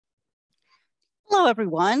Hello,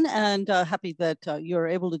 everyone, and happy that you're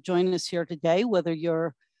able to join us here today, whether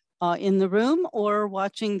you're in the room or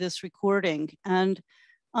watching this recording. And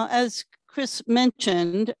as Chris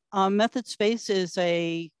mentioned, Method Space is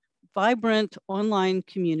a vibrant online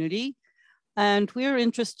community, and we're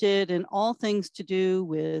interested in all things to do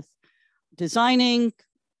with designing,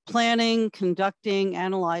 planning, conducting,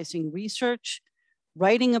 analyzing research,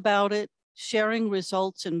 writing about it, sharing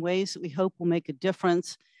results in ways that we hope will make a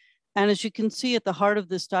difference. And as you can see at the heart of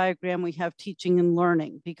this diagram, we have teaching and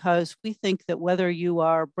learning, because we think that whether you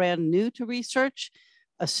are brand new to research,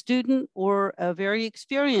 a student, or a very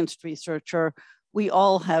experienced researcher, we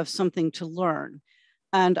all have something to learn.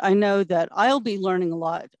 And I know that I'll be learning a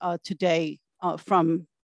lot today from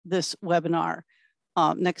this webinar.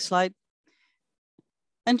 Next slide.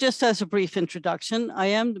 And just as a brief introduction, I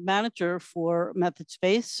am the manager for Method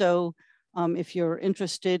Space. So if you're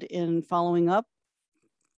interested in following up,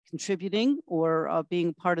 contributing, or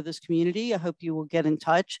being part of this community, I hope you will get in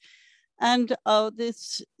touch. And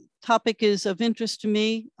this topic is of interest to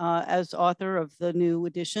me as author of the new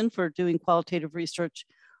edition for doing qualitative research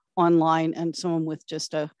online, and someone with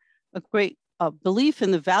just a great belief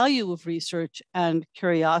in the value of research and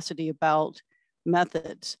curiosity about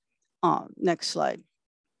methods. Next slide.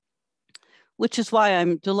 Which is why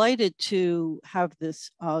I'm delighted to have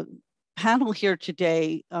this panel here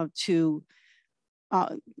today to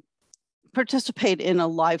participate in a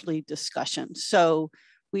lively discussion. So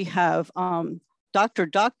we have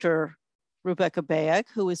Dr. Rebecca Bayek,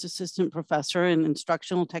 who is Assistant Professor in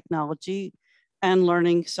Instructional Technology and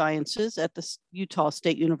Learning Sciences at the Utah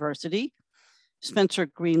State University. Spencer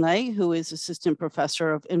Greenlay, who is Assistant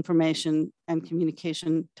Professor of Information and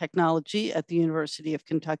Communication Technology at the University of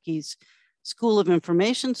Kentucky's School of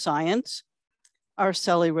Information Science.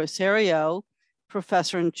 Arceli Rosario,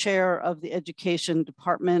 Professor and Chair of the Education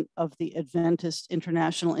Department of the Adventist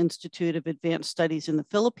International Institute of Advanced Studies in the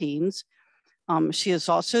Philippines. She is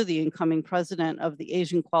also the incoming president of the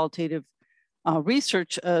Asian Qualitative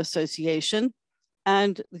Research Association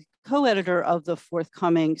and the co-editor of the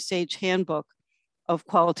forthcoming SAGE Handbook of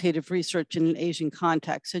Qualitative Research in an Asian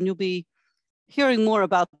Context. And you'll be hearing more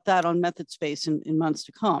about that on Method Space in months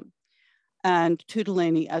to come. And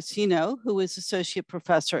Tutaleni Asino, who is Associate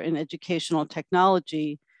Professor in Educational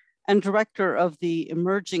Technology and Director of the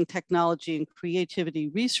Emerging Technology and Creativity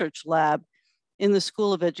Research Lab in the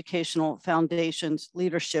School of Educational Foundations,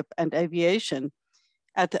 Leadership, and Aviation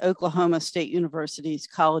at the Oklahoma State University's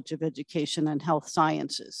College of Education and Health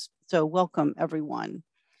Sciences. So welcome, everyone.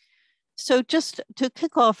 So just to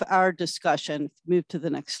kick off our discussion, move to the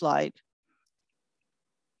next slide.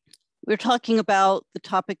 We're talking about the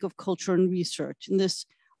topic of culture and research, and this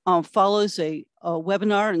follows a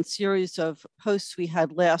webinar and series of posts we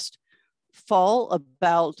had last fall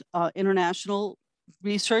about international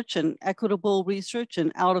research and equitable research.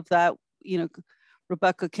 And out of that,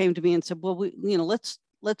 Rebecca came to me and said, "Well,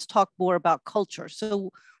 let's talk more about culture.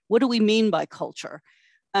 So, what do we mean by culture?"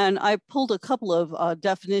 And I pulled a couple of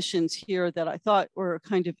definitions here that I thought were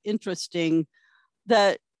kind of interesting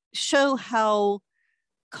that show how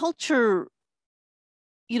culture,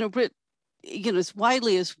 as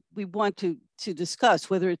widely as we want to discuss,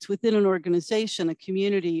 whether it's within an organization, a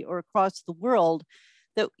community, or across the world,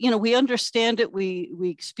 that, we understand it, we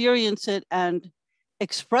experience it and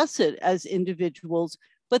express it as individuals.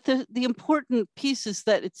 But the important piece is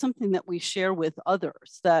that it's something that we share with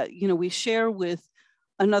others, that, we share with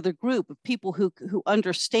another group of people who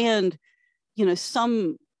understand,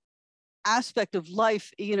 some aspect of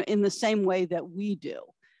life, in the same way that we do.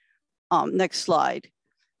 Next slide.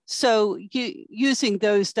 So using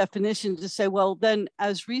those definitions to say, well, then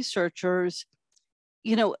as researchers,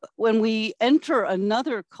 when we enter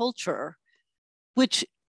another culture, which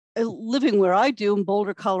living where I do in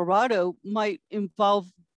Boulder, Colorado, might involve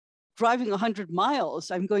driving 100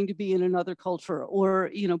 miles, I'm going to be in another culture,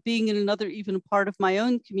 or, being in another, even a part of my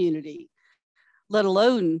own community, let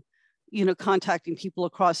alone, contacting people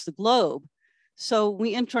across the globe. So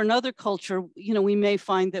we enter another culture, we may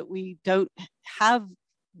find that we don't have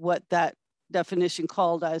what that definition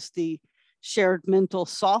called as the shared mental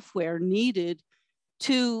software needed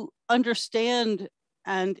to understand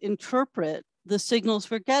and interpret the signals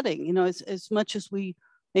we're getting. As much as we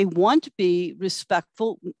may want to be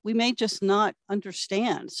respectful, we may just not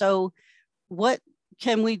understand. So what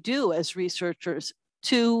can we do as researchers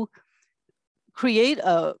to create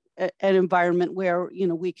an environment where,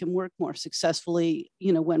 we can work more successfully,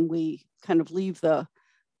 when we kind of leave the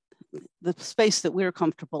space that we're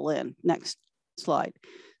comfortable in. Next slide.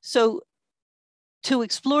 So to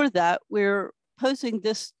explore that, we're posing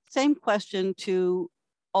this same question to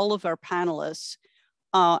all of our panelists.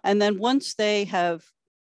 And then once they have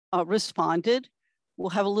responded, we'll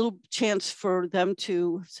have a little chance for them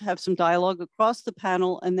to have some dialogue across the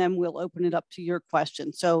panel, and then we'll open it up to your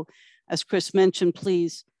questions. So as Chris mentioned,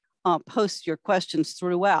 please post your questions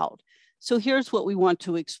throughout. So here's what we want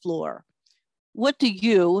to explore. What do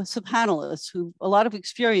you, as a panelist who a lot of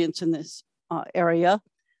experience in this area,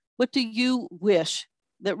 what do you wish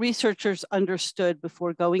that researchers understood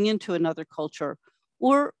before going into another culture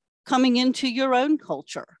or coming into your own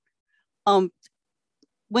culture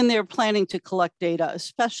when they're planning to collect data,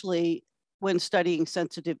 especially when studying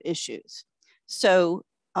sensitive issues? So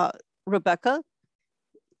Rebecca,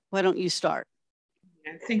 why don't you start?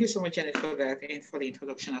 Yeah, thank you so much, Janet, for that and for the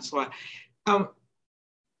introduction as well.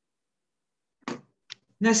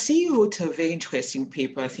 Nassi wrote a very interesting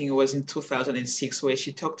paper, I think it was in 2006, where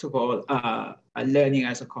she talked about learning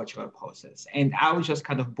as a cultural process. And I would just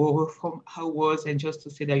kind of borrow from her words and just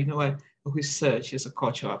to say that, you know what, research is a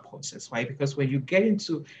cultural process, right? Because when you get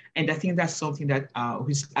into, and I think that's something that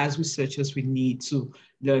as researchers, we need to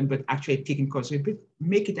learn, but actually take in consideration,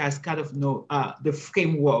 make it as kind of the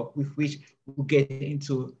framework with which we get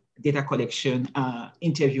into data collection,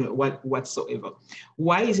 interview, whatsoever.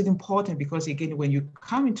 Why is it important? Because again, when you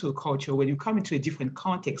come into a culture, when you come into a different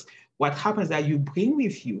context, what happens is that you bring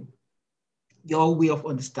with you your way of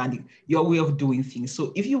understanding, your way of doing things.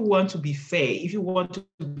 So if you want to be fair, if you want to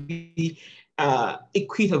be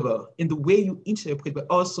equitable in the way you interpret, but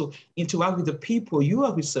also interact with the people you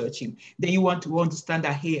are researching, then you want to understand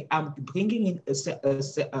that, hey, I'm bringing in a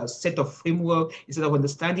set of framework, a set of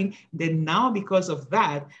understanding. Then now, because of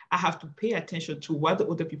that, I have to pay attention to what the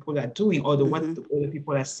other people are doing or what the other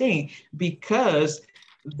people are saying, because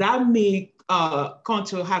that may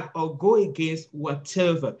counteract or go against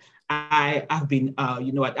whatever I have been,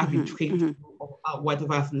 I've been trained to do,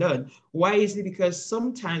 whatever I've learned. Why is it? Because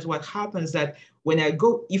sometimes what happens that when I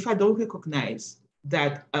go, if I don't recognize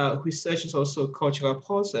that research is also a cultural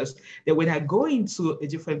process, then when I go into a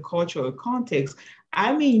different cultural context,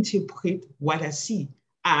 I may interpret what I see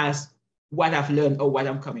as what I've learned or what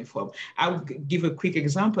I'm coming from. I'll give a quick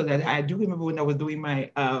example that I do remember when I was doing my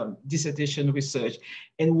dissertation research.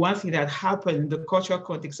 And one thing that happened in the cultural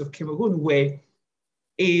context of Cameroon, where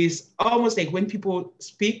is almost like when people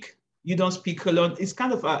speak, you don't speak alone. It's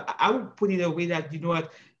kind of, I would put it in a way that, you know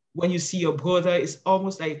what, when you see your brother, it's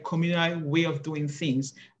almost like a communal way of doing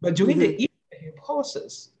things. But during the interview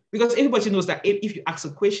process, because everybody knows that if you ask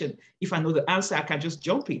a question, if I know the answer, I can just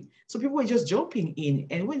jump in. So people were just jumping in,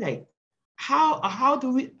 and we're like, how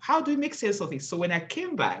do we make sense of it? So when I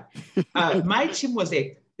came back, my team was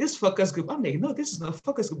like, this focus group. I'm like, no, this is not a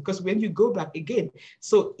focus group, because when you go back again,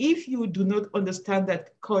 so if you do not understand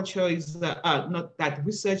that culture is not that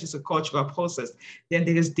research is a cultural process, then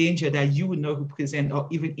there is danger that you will not represent or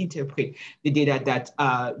even interpret the data that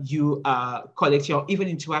you collect or even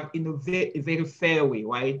interact in a very, very fair way,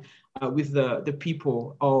 right, with the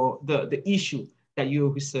people or the issue that you're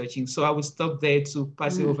researching. So I will stop there to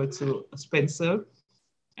pass it over to Spencer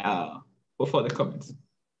for further comments.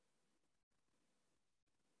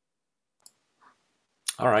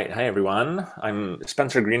 All right, hi everyone. I'm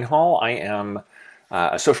Spencer Greenhall. I am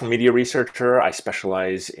a social media researcher. I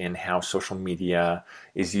specialize in how social media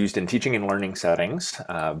is used in teaching and learning settings.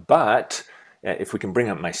 But if we can bring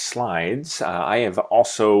up my slides, I have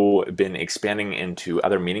also been expanding into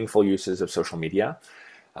other meaningful uses of social media,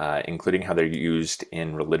 including how they're used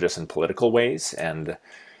in religious and political ways. And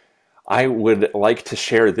I would like to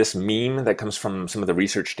share this meme that comes from some of the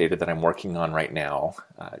research data that I'm working on right now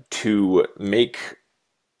to make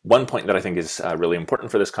one point that I think is really important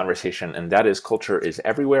for this conversation, and that is culture is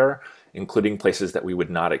everywhere, including places that we would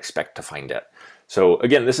not expect to find it. So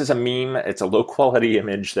again, this is a meme. It's a low quality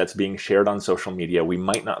image that's being shared on social media. We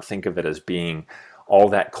might not think of it as being all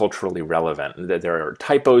that culturally relevant. There are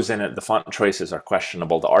typos in it. The font choices are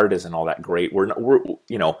questionable. The art isn't all that great.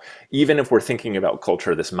 Even if we're thinking about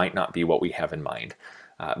culture, this might not be what we have in mind.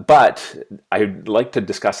 But I'd like to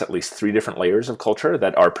discuss at least 3 different layers of culture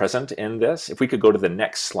that are present in this. If we could go to the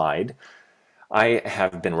next slide, I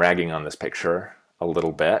have been ragging on this picture a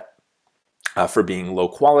little bit for being low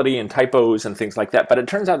quality and typos and things like that. But it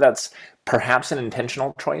turns out that's perhaps an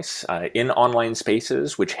intentional choice. In online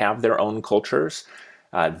spaces, which have their own cultures,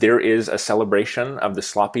 there is a celebration of the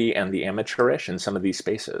sloppy and the amateurish in some of these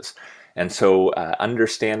spaces. And so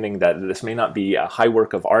understanding that this may not be a high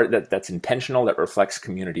work of art that's intentional, that reflects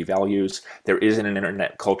community values, there is an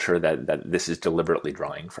internet culture that this is deliberately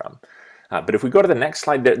drawing from. But if we go to the next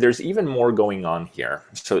slide, there's even more going on here.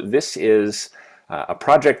 So this is a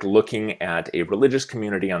project looking at a religious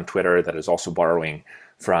community on Twitter that is also borrowing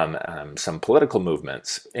from some political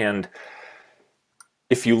movements. And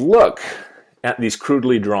if you look at these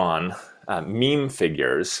crudely drawn meme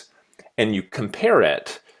figures and you compare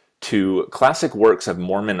it to classic works of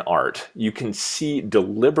Mormon art, you can see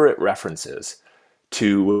deliberate references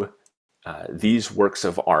to these works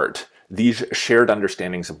of art, these shared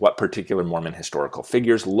understandings of what particular Mormon historical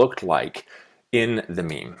figures looked like in the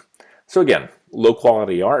meme. So again, low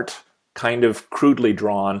quality art, kind of crudely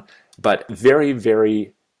drawn, but very,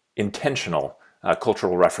 very intentional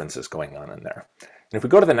cultural references going on in there. And if we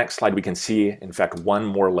go to the next slide, we can see, in fact, one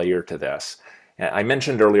more layer to this. I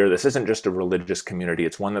mentioned earlier, this isn't just a religious community,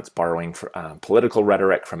 it's one that's borrowing political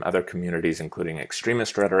rhetoric from other communities, including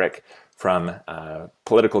extremist rhetoric from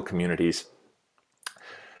political communities.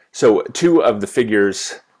 So two of the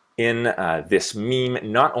figures in this meme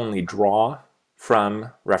not only draw from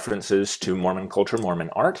references to Mormon culture, Mormon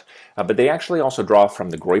art, but they actually also draw from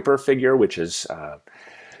the Groyper figure, which is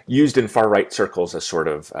used in far-right circles as sort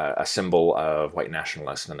of a symbol of white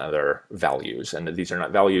nationalists and other values. And these are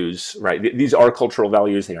not values, right? These are cultural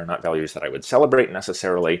values. They are not values that I would celebrate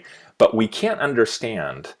necessarily, but we can't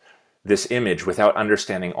understand this image without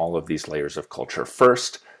understanding all of these layers of culture.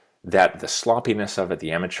 First, that the sloppiness of it,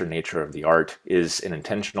 the amateur nature of the art, is an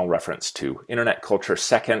intentional reference to internet culture.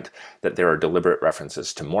 Second, that there are deliberate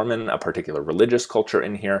references to Mormon, a particular religious culture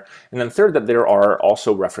in here. And then third, that there are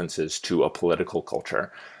also references to a political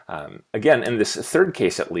culture. Again, in this third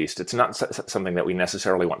case at least, it's not something that we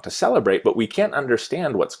necessarily want to celebrate, but we can't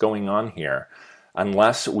understand what's going on here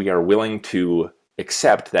unless we are willing to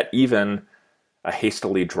accept that even a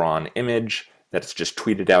hastily drawn image that's just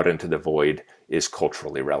tweeted out into the void is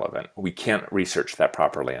culturally relevant. We can't research that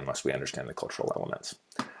properly unless we understand the cultural elements.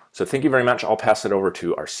 So thank you very much. I'll pass it over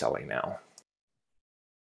to Arceli now.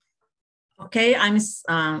 Okay, I'm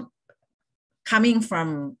coming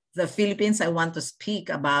from the Philippines. I want to speak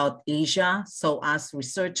about Asia. So as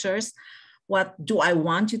researchers, what do I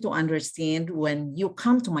want you to understand when you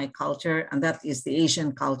come to my culture, and that is the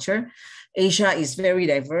Asian culture. Asia is very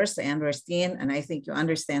diverse, I understand, and I think you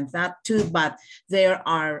understand that too, but there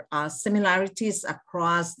are similarities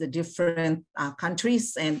across the different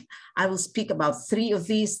countries, and I will speak about three of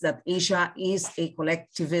these: that Asia is a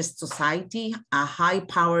collectivist society, a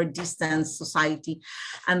high-power distance society,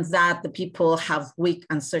 and that the people have weak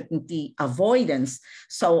uncertainty avoidance.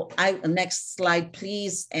 So next slide,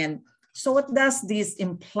 please. And so what does this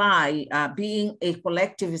imply, being a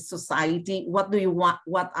collectivist society? What do you want?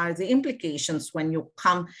 What are the implications when you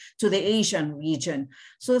come to the Asian region?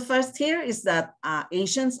 So the first here is that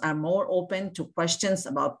Asians are more open to questions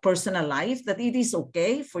about personal life, that it is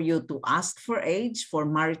okay for you to ask for age, for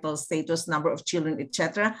marital status, number of children,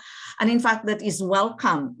 etc. And in fact, that is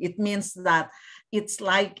welcome. It means that it's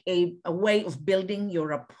like a way of building your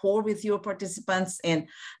rapport with your participants, and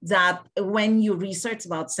that when you research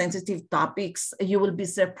about sensitive topics, you will be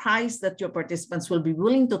surprised that your participants will be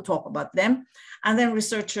willing to talk about them. And then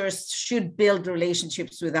researchers should build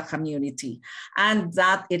relationships with the community, and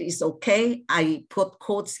that it is okay. I put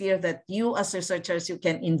quotes here that you as researchers, you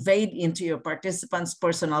can invade into your participants'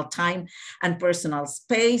 personal time and personal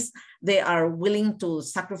space. They are willing to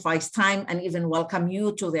sacrifice time and even welcome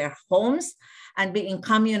you to their homes. And being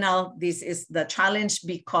communal, this is the challenge,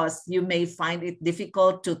 because you may find it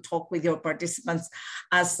difficult to talk with your participants,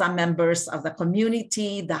 as some members of the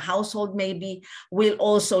community, the household maybe, will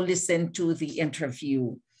also listen to the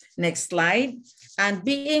interview. Next slide. And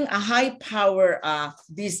being a high power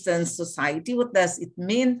distance society, what does it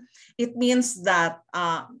mean? It means that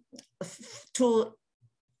to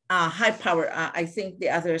high power, I think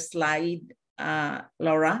the other slide,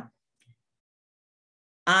 Laura.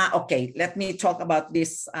 Okay, let me talk about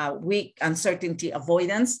this weak uncertainty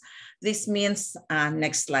avoidance. This means,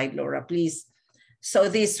 next slide, Laura, please. So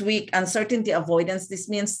this weak uncertainty avoidance, this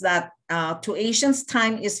means that to Asians,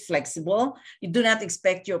 time is flexible. You do not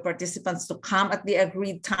expect your participants to come at the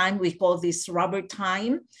agreed time. We call this rubber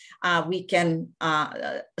time. We can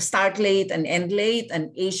start late and end late,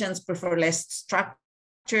 and Asians prefer less structured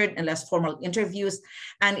and less formal interviews,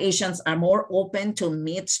 and Asians are more open to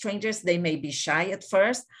meet strangers. They may be shy at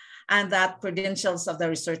first, and that credentials of the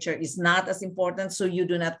researcher is not as important. So you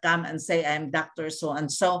do not come and say, I'm Dr.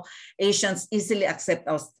 So-and-so. Asians easily accept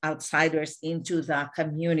outsiders into the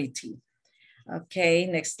community. Okay,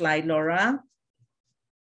 next slide, Laura.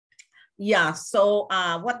 Yeah, so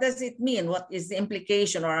what does it mean? What is the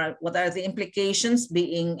implication, or what are the implications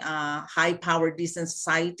being a high-powered decent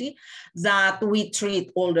society? That we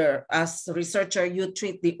treat older, as a researcher, you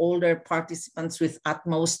treat the older participants with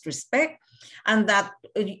utmost respect. And that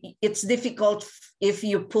it's difficult if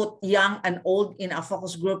you put young and old in a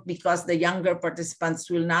focus group because the younger participants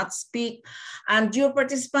will not speak. And your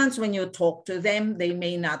participants, when you talk to them, they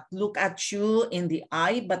may not look at you in the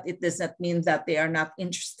eye, but it does not mean that they are not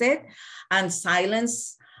interested. And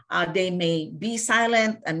silence, they may be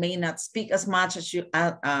silent and may not speak as much as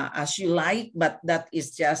you like, but that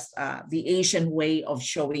is just the Asian way of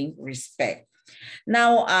showing respect.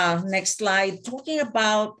 Now, next slide, talking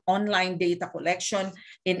about online data collection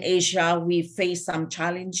in Asia, we face some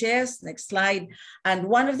challenges. Next slide. And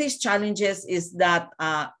one of these challenges is that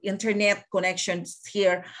internet connections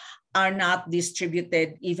here are not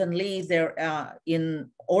distributed evenly. They're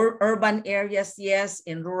in urban areas, yes,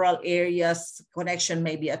 in rural areas, connection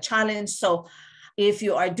may be a challenge. So if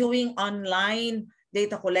you are doing online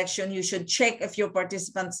data collection, you should check if your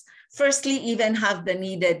participants firstly even have the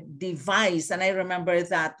needed device. And I remember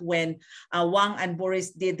that when Wang and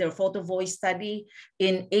Boris did their photo voice study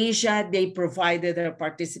in Asia, they provided their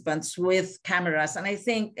participants with cameras. And I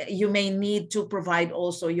think you may need to provide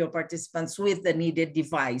also your participants with the needed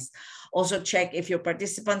device. Also check if your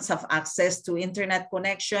participants have access to internet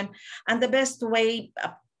connection. And the best way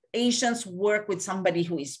Asians work with somebody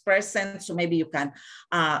who is present. So maybe you can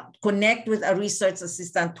connect with a research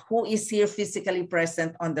assistant who is here physically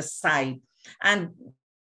present on the side and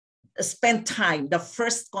spend time. The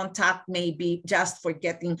first contact may be just for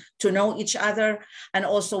getting to know each other, and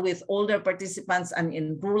also with older participants and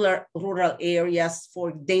in rural areas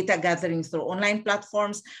for data gathering through online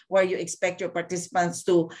platforms where you expect your participants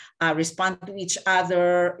to respond to each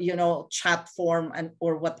other, you know, chat form and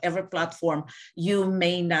or whatever platform, you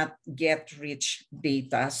may not get rich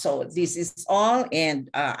data. So this is all, and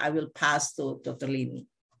I will pass to Dr. Lini.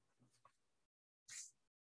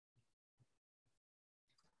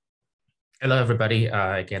 Hello, everybody.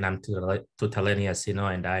 Again, I'm Tutaleni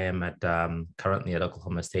Asino, and I am at currently at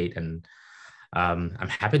Oklahoma State. And I'm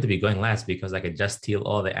happy to be going last because I could just steal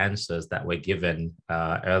all the answers that were given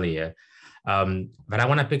earlier. But I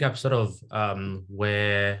want to pick up sort of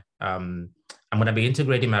where I'm going to be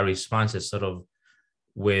integrating my responses sort of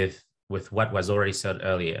with what was already said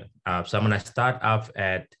earlier. So I'm going to start off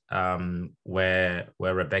at where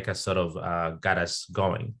Rebecca sort of got us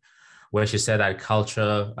going, where she said that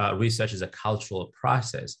culture research is a cultural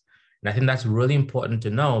process. And I think that's really important to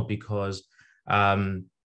know because the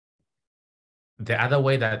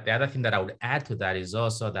other thing that I would add to that is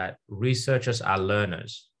also that researchers are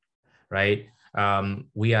learners, right?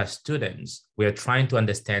 We are students. We are trying to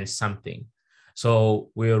understand something. So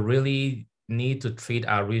we really need to treat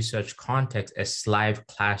our research context as live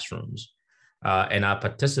classrooms and our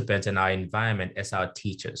participants and our environment as our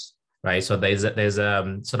teachers. Right, so there's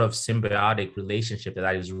a sort of symbiotic relationship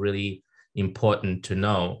that is really important to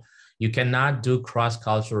know. You cannot do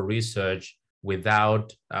cross-cultural research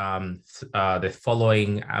without the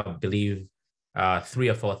following, I believe, 3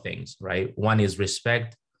 or 4 things. Right, one is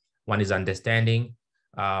respect, one is understanding,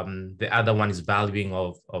 the other one is valuing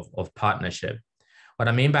of partnership. What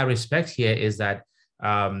I mean by respect here is that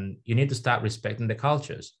you need to start respecting the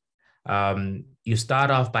cultures. You start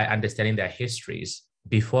off by understanding their histories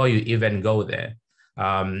before you even go there.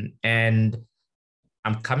 And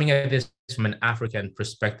I'm coming at this from an African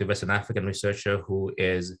perspective as an African researcher who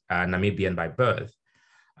is Namibian by birth.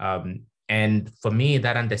 And for me,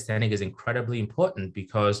 that understanding is incredibly important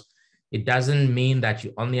because it doesn't mean that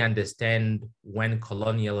you only understand when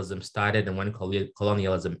colonialism started and when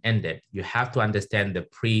colonialism ended. You have to understand the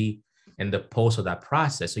pre and the post of that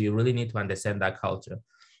process. So you really need to understand that culture.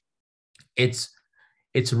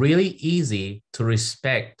 It's really easy to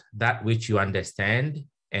respect that which you understand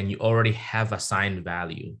and you already have assigned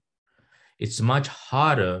value. It's much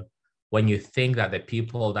harder when you think that the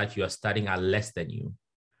people that you are studying are less than you.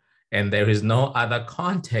 And there is no other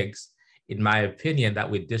context, in my opinion,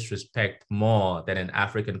 that we disrespect more than an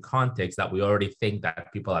African context that we already think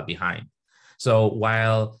that people are behind. So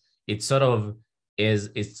while it sort of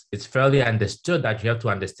it's fairly understood that you have to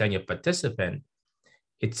understand your participant,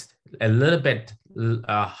 it's a little bit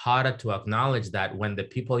harder to acknowledge that when the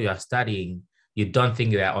people you are studying, you don't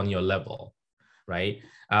think they're on your level, right?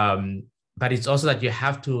 But it's also that you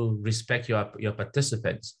have to respect your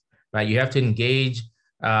participants, right? You have to engage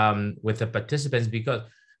with the participants because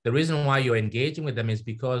the reason why you're engaging with them is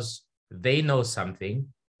because they know something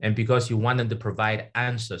and because you want them to provide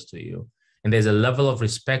answers to you. And there's a level of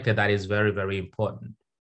respect that is very, very important,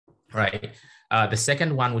 right? The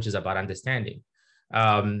second one, which is about understanding.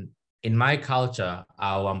 In my culture,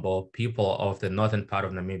 our Wambo people of the northern part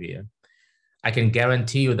of Namibia, I can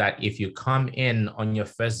guarantee you that if you come in on your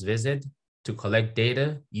first visit to collect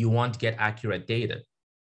data, you won't get accurate data,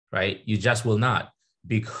 right? You just will not,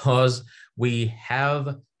 because we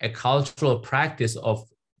have a cultural practice of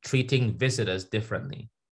treating visitors differently.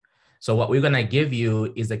 So what we're going to give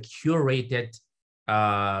you is a curated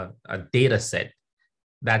a data set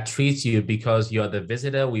that treats you because you're the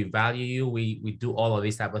visitor, we value you, we do all of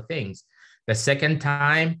these type of things. The second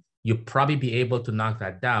time, you'll probably be able to knock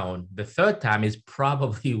that down. The third time is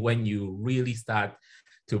probably when you really start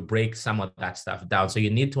to break some of that stuff down. So you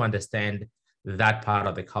need to understand that part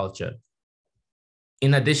of the culture.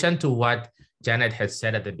 In addition to what Janet had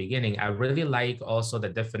said at the beginning, I really like also the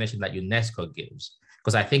definition that UNESCO gives,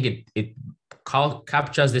 because I think it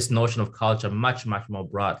captures this notion of culture much, much more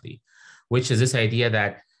broadly, which is this idea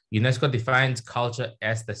that UNESCO defines culture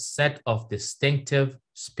as the set of distinctive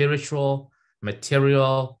spiritual,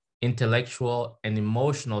 material, intellectual, and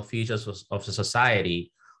emotional features of the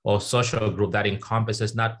society or social group that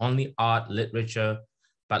encompasses not only art, literature,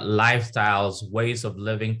 but lifestyles, ways of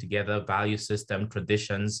living together, value system,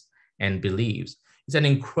 traditions, and beliefs. It's an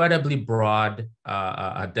incredibly broad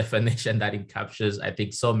definition that encapsulates, I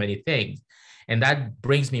think, so many things. And that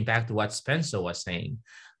brings me back to what Spencer was saying.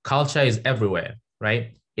 Culture is everywhere,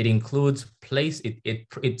 right? It includes place,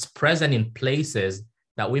 it's present in places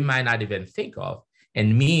that we might not even think of.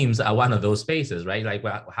 And memes are one of those spaces, right? Like,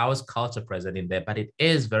 well, how is culture present in there? But it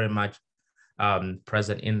is very much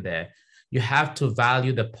present in there. You have to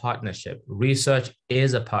value the partnership. Research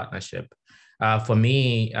is a partnership. For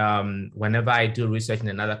me, whenever I do research in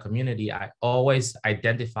another community, I always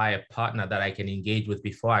identify a partner that I can engage with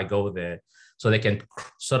before I go there, so they can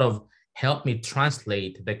sort of help me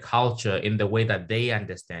translate the culture in the way that they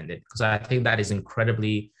understand it, because I think that is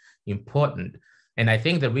incredibly important. And I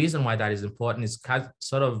think the reason why that is important is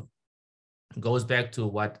sort of goes back to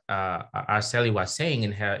what Araceli was saying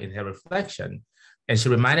in her reflection. And she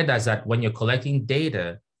reminded us that when you're collecting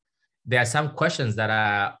data, there are some questions that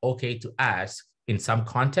are okay to ask in some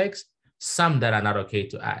contexts, some that are not okay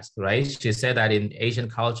to ask, right? She said that in Asian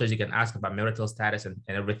cultures, you can ask about marital status and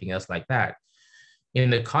everything else like that. In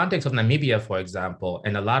the context of Namibia, for example,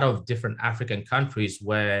 and a lot of different African countries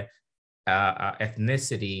where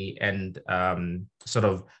ethnicity and sort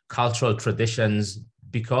of cultural traditions,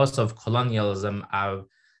 because of colonialism, are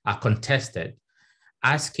contested,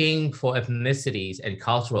 asking for ethnicities and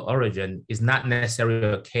cultural origin is not necessarily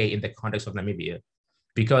okay in the context of Namibia,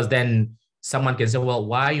 because then someone can say, well,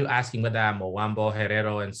 why are you asking whether I'm Owambo,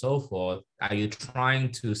 Herero, and so forth? Are you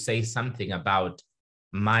trying to say something about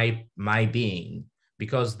my being?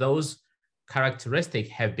 Because those characteristics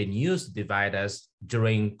have been used to divide us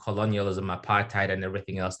during colonialism, apartheid, and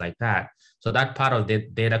everything else like that. So that part of the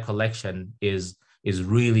data collection is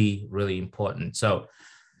really, really important. So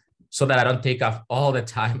that I don't take off all the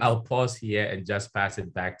time, I'll pause here and just pass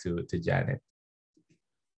it back to Janet.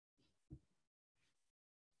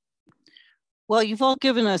 Well, you've all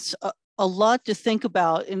given us a lot to think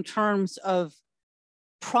about in terms of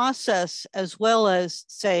process, as well as,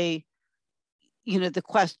 say, you know, the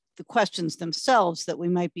questions themselves that we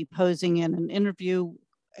might be posing in an interview,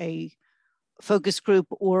 a focus group,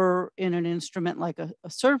 or in an instrument like a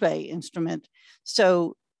survey instrument.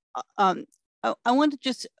 So I want to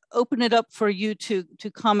just open it up for you to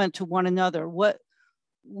comment to one another. What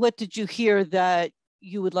did you hear that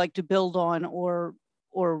you would like to build on or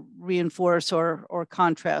reinforce or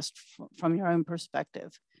contrast from your own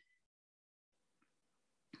perspective?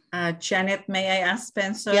 Janet, may I ask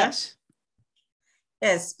Spencer? Yes.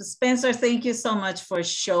 Yes, Spencer, thank you so much for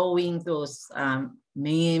showing those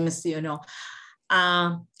memes. You know,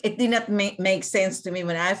 it did not make sense to me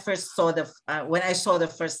when I first saw the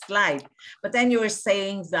first slide. But then you were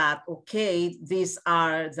saying that, okay, these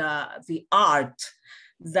are the art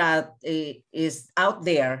that is out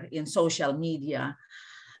there in social media.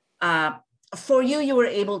 For you, you were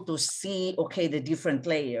able to see, okay, the different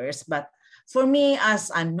layers. But for me, as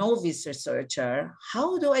a novice researcher,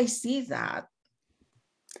 how do I see that?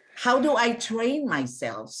 How do I train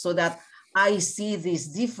myself so that I see these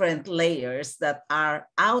different layers that are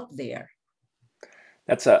out there?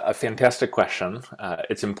 That's a fantastic question.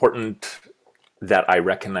 It's important that I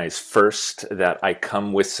recognize first that I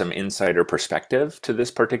come with some insider perspective to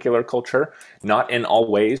this particular culture, not in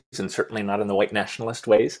all ways, and certainly not in the white nationalist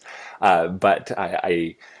ways, but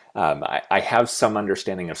I have some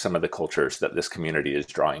understanding of some of the cultures that this community is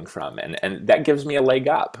drawing from, and that gives me a leg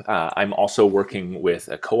up. I'm also working with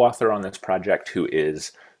a co-author on this project who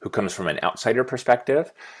comes from an outsider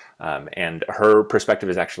perspective, and her perspective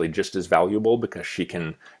is actually just as valuable because she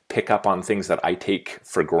can pick up on things that I take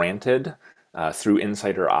for granted through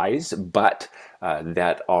insider eyes, but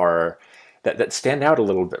that stand out a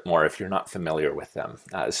little bit more if you're not familiar with them.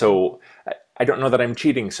 So I don't know that I'm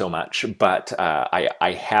cheating so much, but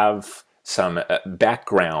I have some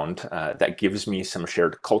background that gives me some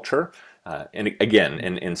shared culture. And again,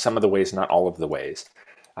 in some of the ways, not all of the ways.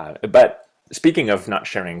 But speaking of not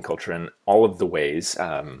sharing culture in all of the ways,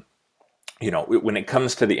 you know, when it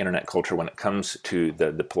comes to the internet culture, when it comes to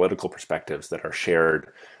the political perspectives that are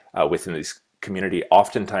shared within this community,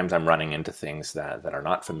 oftentimes I'm running into things that are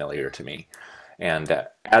not familiar to me. And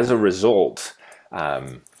as a result,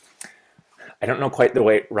 I don't know quite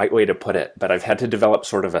the right way to put it, but I've had to develop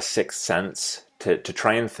sort of a sixth sense to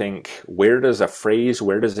try and think, where does a phrase,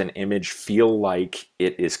 where does an image feel like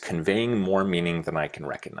it is conveying more meaning than I can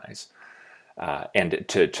recognize? And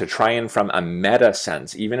to try and, from a meta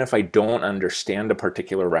sense, even if I don't understand a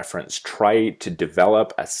particular reference, try to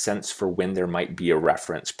develop a sense for when there might be a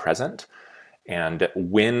reference present. And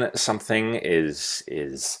when something is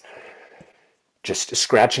just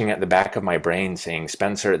scratching at the back of my brain saying,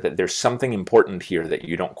 Spencer, that there's something important here that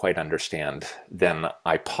you don't quite understand, then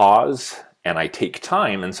I pause and I take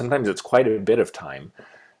time, and sometimes it's quite a bit of time,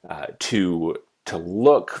 to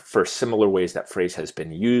look for similar ways that phrase has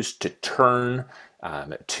been used, to turn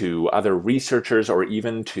to other researchers or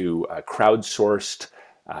even to crowdsourced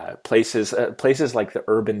places like the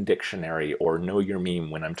Urban Dictionary or Know Your Meme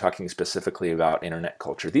when I'm talking specifically about internet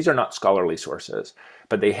culture. These are not scholarly sources,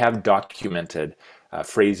 but they have documented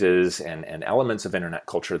phrases and elements of internet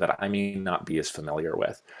culture that I may not be as familiar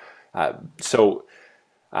with. So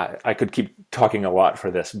I could keep talking a lot for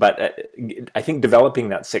this, but I think developing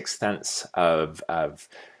that sixth sense of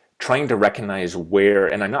trying to recognize where,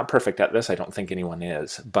 and I'm not perfect at this, I don't think anyone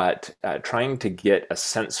is, but trying to get a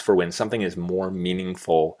sense for when something is more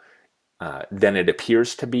meaningful than it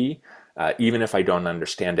appears to be, even if I don't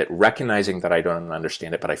understand it, recognizing that I don't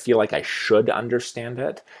understand it, but I feel like I should understand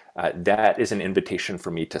it. That is an invitation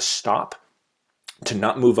for me to stop, to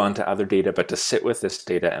not move on to other data, but to sit with this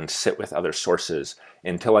data and sit with other sources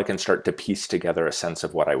until I can start to piece together a sense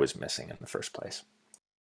of what I was missing in the first place.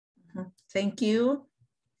 Thank you.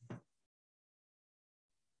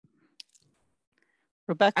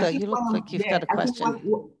 Rebecca, you look like you've got a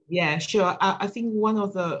question. Yeah, sure. I think one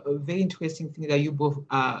of the very interesting things that you both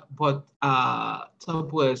brought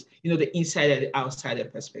up was, you know, the insider, the outsider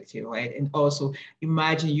perspective, right? And also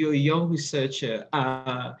imagine you're a young researcher.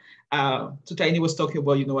 Tutaini was talking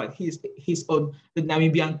about, you know what, his own the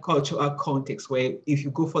Namibian cultural context, where if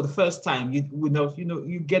you go for the first time, you would know, you know,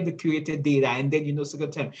 you get the curated data, and then, you know,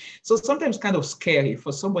 second time. So sometimes kind of scary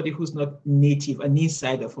for somebody who's not native, an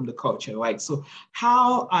insider from the culture, right? So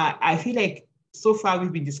how I feel like so far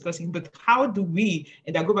we've been discussing, but how do we,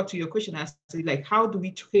 and I go back to your question, I say, like, how do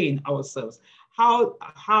we train ourselves? How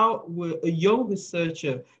will a young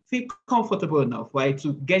researcher feel comfortable enough, right,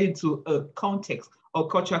 to get into a context or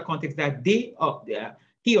cultural context that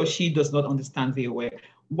he or she does not understand very well?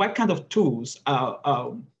 What kind of tools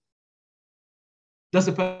does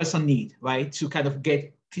the person need, right, to kind of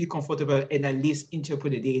feel comfortable and at least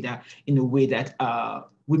interpret the data in a way that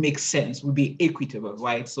will make sense, will be equitable,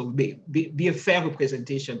 right? So be a fair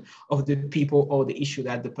representation of the people or the issue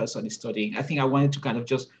that the person is studying. I think I wanted to kind of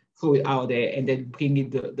just throw it out there and then bring in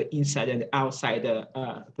the inside and the outsider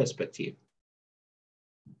perspective.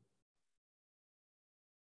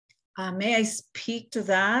 May I speak to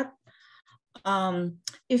that?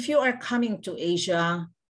 If you are coming to Asia,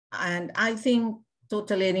 and I think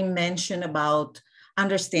Tutaleni mentioned about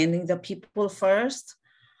understanding the people first.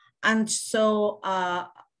 And so,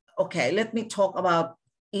 okay, let me talk about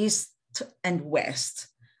East and West.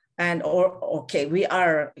 Okay, we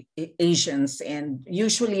are Asians, and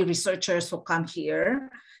usually researchers who come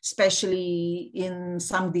here, especially in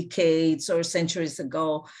some decades or centuries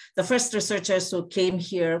ago, the first researchers who came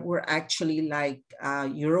here were actually like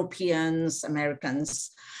Europeans,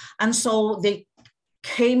 Americans. And so they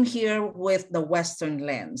came here with the Western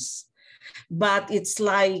lens. But it's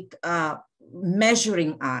like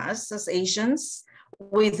measuring us as Asians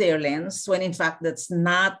with their lens, when in fact that's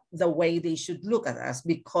not the way they should look at us,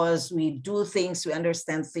 because we do things, we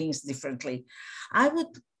understand things differently. I would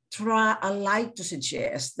like to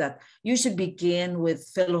suggest that you should begin with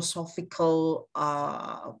philosophical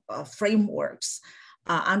frameworks,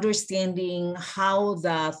 understanding how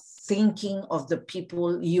the thinking of the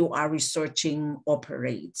people you are researching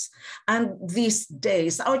operates. And these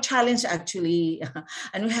days, our challenge actually,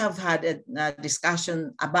 and we have had a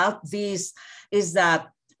discussion about this, is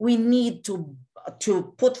that we need to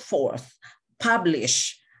put forth,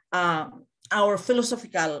 publish our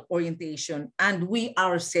philosophical orientation, and we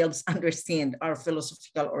ourselves understand our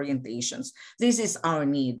philosophical orientations. This is our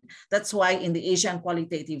need. That's why in the Asian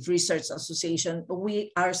Qualitative Research Association,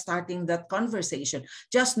 we are starting that conversation,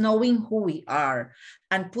 just knowing who we are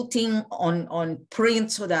and putting on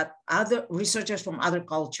print so that other researchers from other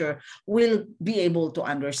culture will be able to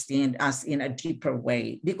understand us in a deeper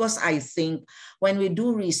way. Because I think when we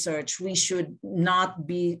do research, we should not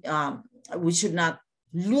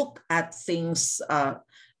look at things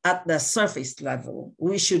at the surface level.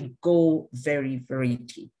 We should go very, very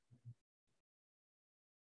deep.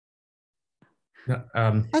 If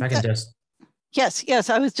I can just... Yes.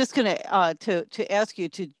 I was just going to ask you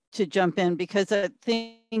to jump in, because I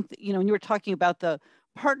think that, when you were talking about the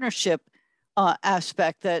partnership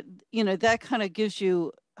aspect, that that kind of gives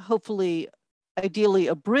you, hopefully, ideally,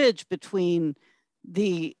 a bridge between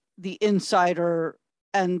the insider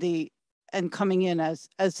and coming in as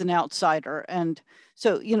an outsider. And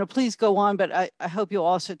so, please go on, but I hope you'll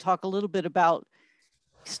also talk a little bit about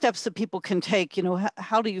steps that people can take.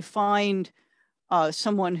 How do you find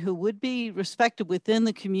someone who would be respected within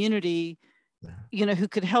the community, who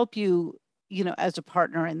could help you, as a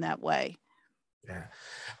partner in that way? Yeah.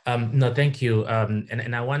 No, thank you.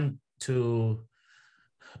 And I want to,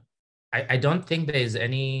 I don't think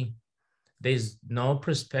there's no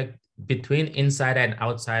perspective between insider and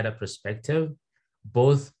outsider perspective.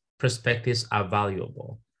 Both perspectives are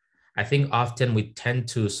valuable. I think often we tend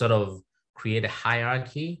to sort of create a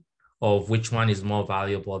hierarchy of which one is more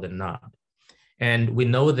valuable than not. And we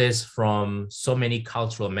know this from so many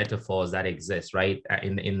cultural metaphors that exist, right?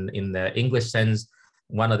 In the English sense,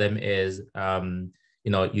 one of them is,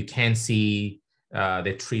 you can't see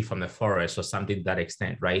the tree from the forest, or something to that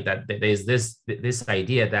extent, right? That there's this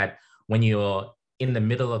idea that when you're in the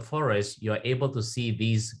middle of forest, you're able to see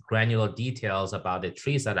these granular details about the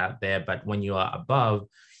trees that are out there, but when you are above,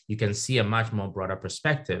 you can see a much more broader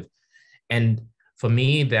perspective. And for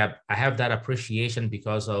me, that I have that appreciation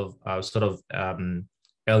because of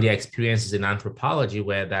earlier experiences in anthropology,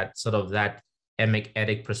 where that sort of that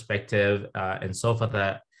etic perspective and so forth.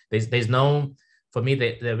 There's no, for me,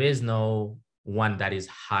 there is no one that is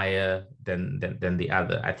higher than the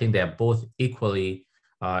other. I think they are both equally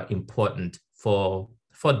important for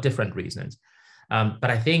different reasons.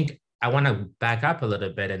 But I think I want to back up a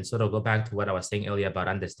little bit and sort of go back to what I was saying earlier about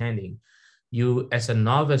understanding. You, as a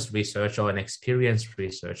novice researcher or an experienced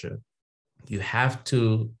researcher,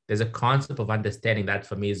 there's a concept of understanding that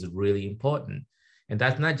for me is really important. And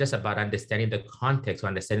that's not just about understanding the context or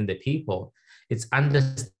understanding the people, it's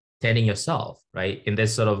understanding yourself, right? In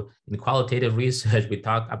qualitative research, we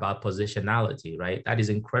talk about positionality, right? That is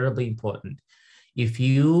incredibly important. If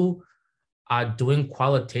you are doing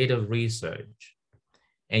qualitative research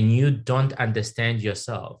and you don't understand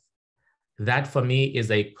yourself, that for me is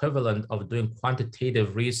the equivalent of doing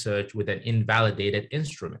quantitative research with an invalidated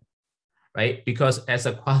instrument, right? Because as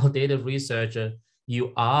a qualitative researcher,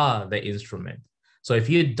 you are the instrument. So if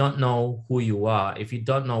you don't know who you are, if you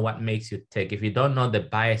don't know what makes you tick, if you don't know the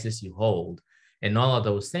biases you hold and all of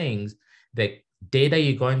those things, the data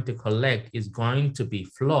you're going to collect is going to be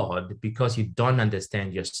flawed because you don't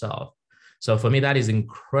understand yourself. So for me, that is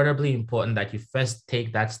incredibly important that you first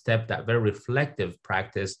take that step, that very reflective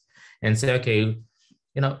practice, and say, okay,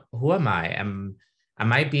 who am I? I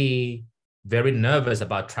might be very nervous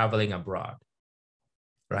about traveling abroad,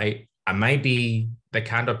 right? I might be the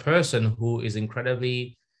kind of person who is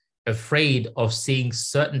incredibly afraid of seeing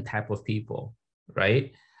certain type of people,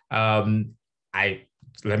 right?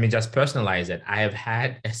 Let me just personalize it. I have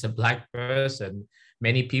had, as a Black person,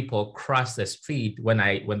 many people cross the street when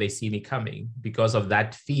they see me coming because of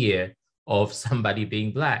that fear of somebody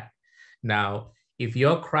being Black. Now, if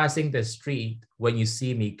you're crossing the street when you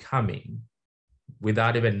see me coming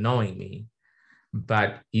without even knowing me,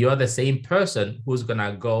 but you're the same person who's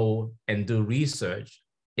gonna go and do research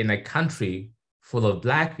in a country full of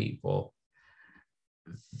Black people,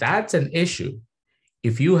 that's an issue.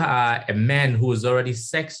 If you are a man who is already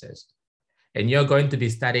sexist and you're going to be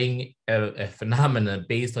studying a phenomenon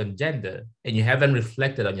based on gender and you haven't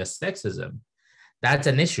reflected on your sexism, that's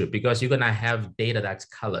an issue because you're gonna have data that's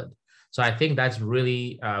colored. So I think that's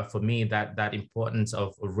really, for me, that importance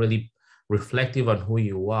of really reflective on who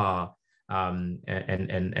you are, and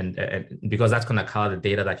because that's gonna color the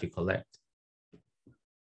data that you collect.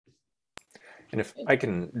 And if I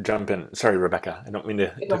can jump in, sorry, Rebecca, I don't mean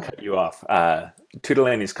to cut you off.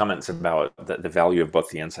 Tutalani's comments about the value of both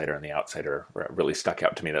the insider and the outsider really stuck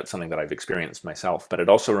out to me. That's something that I've experienced myself, but it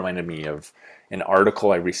also reminded me of an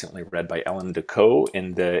article I recently read by Ellen Decaux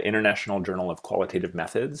in the International Journal of Qualitative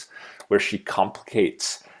Methods, where she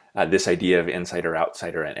complicates this idea of insider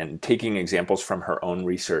outsider, and taking examples from her own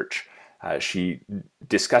research. She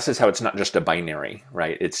discusses how it's not just a binary,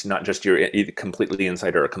 right? It's not just you're either completely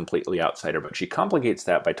insider or completely outsider, but she complicates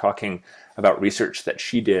that by talking about research that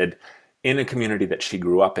she did in a community that she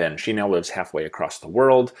grew up in. She now lives halfway across the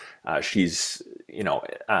world. She's,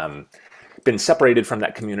 been separated from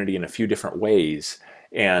that community in a few different ways.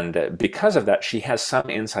 And because of that, she has some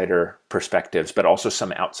insider perspectives, but also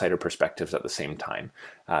some outsider perspectives at the same time.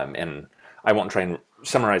 And I won't try and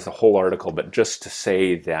summarize the whole article, but just to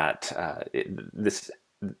say that this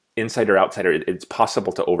insider outsider, it's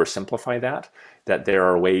possible to oversimplify that there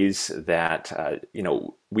are ways that,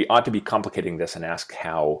 we ought to be complicating this and ask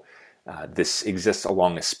how this exists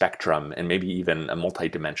along a spectrum, and maybe even a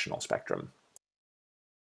multi-dimensional spectrum.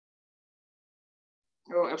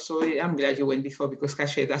 Oh, absolutely. I'm glad you went before, because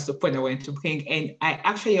actually that's the point I wanted to bring. And I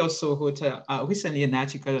actually also wrote recently an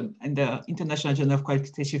article in the International Journal of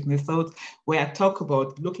Qualitative Methods, where I talk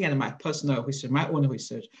about looking at my personal research, my own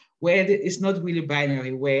research, where it's not really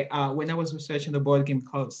binary, where when I was researching the board game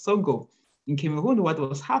called Songo in Cameroon, what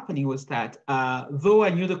was happening was that though I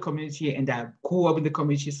knew the community and I grew up in the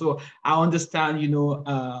community, so I understand,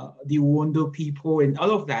 the Wondo people and all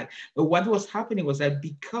of that. But what was happening was that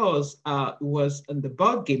because it was in the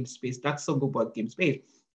board game space, that Songo board game space,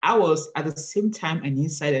 I was at the same time an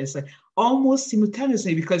insider. It's like almost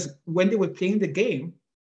simultaneously, because when they were playing the game,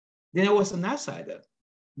 then I was an outsider.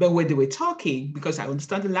 But when they were talking, because I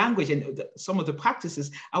understand the language and some of the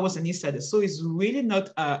practices, I was an insider. So it's really not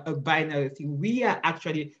a binary thing. We are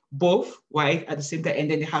actually both, right, at the same time, and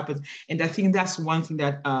then it happens. And I think that's one thing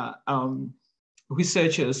that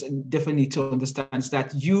researchers definitely need to understand, is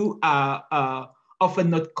that you are often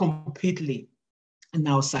not completely an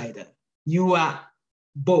outsider. You are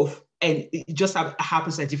both. And it just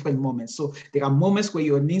happens at different moments. So there are moments where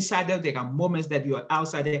you're an insider, there are moments that you're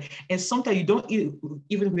outsider, and sometimes you don't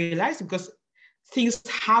even realize it, because things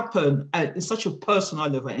happen at such a personal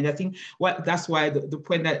level. And I think that's why the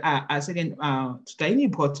point that I said Tutaini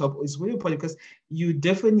brought up is really important, because you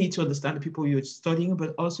definitely need to understand the people you're studying,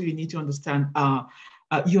 but also you need to understand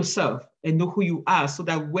yourself and know who you are, so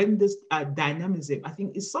that when this dynamism, I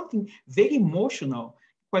think, is something very emotional.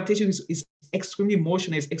 Qualitation is extremely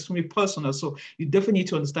emotional, it's extremely personal. So you definitely need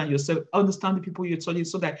to understand yourself, understand the people you're studying,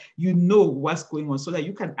 so that you know what's going on, so that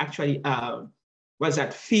you can actually,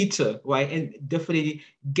 filter, right? And definitely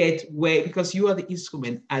get where, because you are the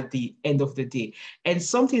instrument at the end of the day. And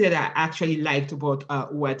something that I actually liked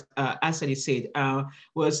about what Asali said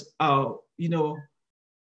was,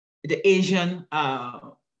 the Asian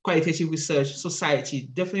Qualitative Research Society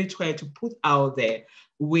definitely trying to put out there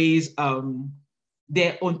ways,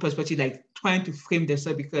 their own perspective, like trying to frame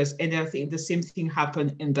themselves, because, and I think the same thing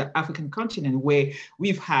happened in the African continent, where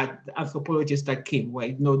we've had the anthropologists that came, where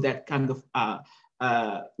that kind of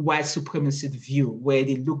white supremacist view, where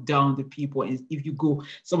they look down the people. And if you go,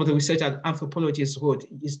 some of the research that anthropologists wrote,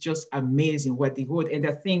 it's just amazing what they wrote. And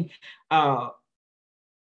I think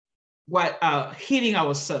healing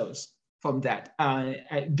ourselves from that,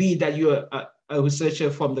 be that you're a researcher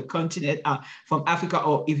from the continent, from Africa,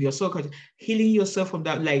 or if you're so healing yourself from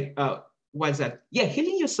that, what's that? Yeah,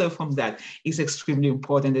 healing yourself from that is extremely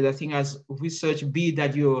important. And I think as research, be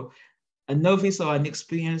that you're a novice or an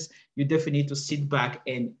experienced, you definitely need to sit back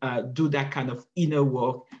and do that kind of inner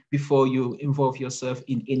work before you involve yourself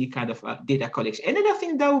in any kind of data collection. And then I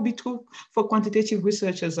think that will be true for quantitative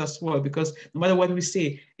researchers as well, because no matter what we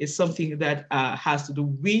say, it's something that has to do,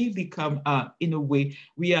 we become, in a way,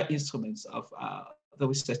 we are instruments of the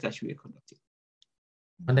research that we are conducting.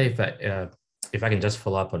 I wonder if I can just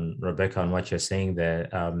follow up on Rebecca on what you're saying there.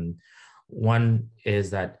 One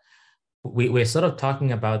is that we're sort of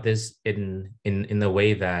talking about this in the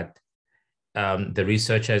way that the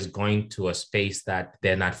researcher is going to a space that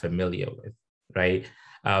they're not familiar with, right?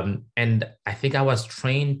 And I think I was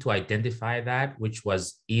trained to identify that, which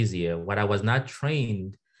was easier. What I was not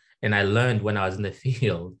trained, and I learned when I was in the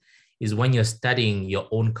field, is when you're studying your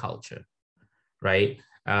own culture, right?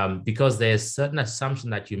 Because there's certain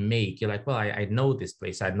assumption that you make. You're like, well, I know this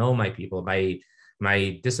place, I know my people.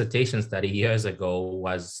 My dissertation study years ago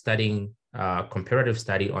was studying comparative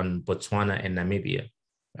study on Botswana and Namibia,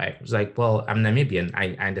 right? It was like, well, I'm Namibian,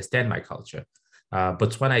 I understand my culture.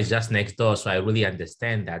 Botswana is just next door, so I really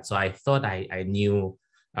understand that. So I thought I knew,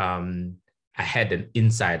 I had an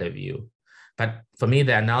insider view. But for me,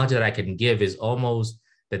 the analogy that I can give is almost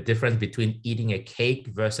the difference between eating a cake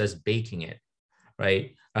versus baking it,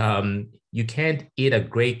 right? You can't eat a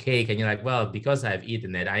great cake and you're like, well, because I've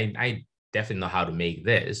eaten it, I definitely know how to make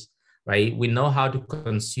this, right? We know how to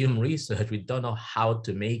consume research. We don't know how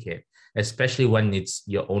to make it. especially when it's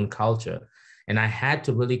your own culture. And I had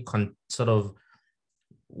to really sort of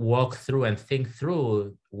walk through and think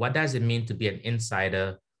through, what does it mean to be an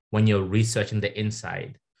insider when you're researching the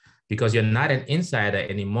inside? Because you're not an insider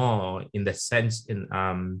anymore in the sense, in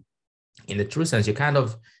the true sense, you're kind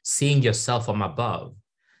of seeing yourself from above.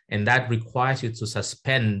 And that requires you to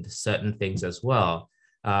suspend certain things as well.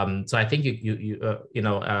 So I think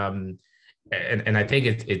and I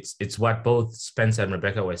think it's what both Spencer and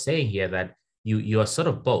Rebecca were saying here, that you are sort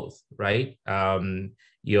of both, right?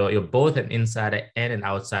 You're both an insider and an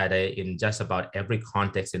outsider in just about every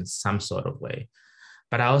context in some sort of way.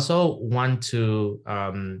 But I also want to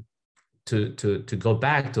go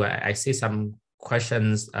back to, I see some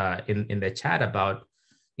questions in the chat about,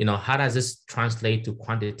 how does this translate to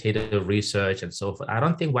quantitative research and so forth? I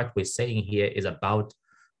don't think what we're saying here is about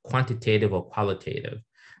quantitative or qualitative.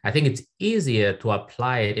 I think it's easier to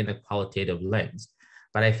apply it in a qualitative lens.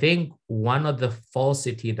 But I think one of the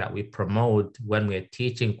falsity that we promote when we're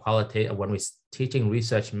teaching qualitative, when we're teaching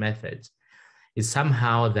research methods, is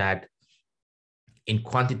somehow that in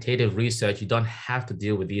quantitative research, you don't have to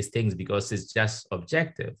deal with these things because it's just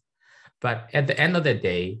objective. But at the end of the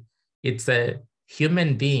day, it's a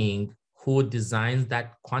human being who designs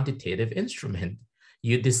that quantitative instrument.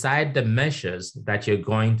 You decide the measures that you're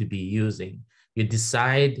going to be using. You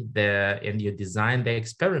decide and you design the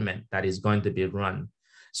experiment that is going to be run.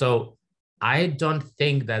 So I don't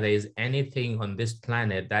think that there is anything on this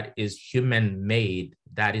planet that is human-made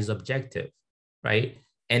that is objective, right?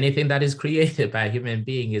 Anything that is created by a human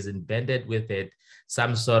being is embedded with it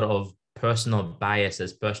some sort of personal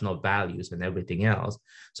biases, personal values, and everything else.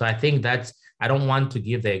 So I think I don't want to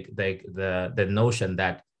give the notion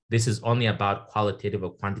that this is only about qualitative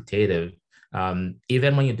or quantitative.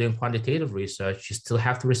 Even when you're doing quantitative research, you still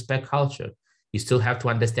have to respect culture. You still have to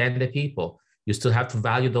understand the people. You still have to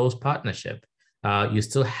value those partnerships. You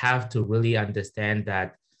still have to really understand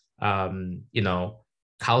that,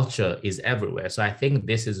 culture is everywhere. So I think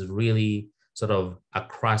this is really sort of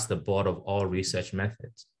across the board of all research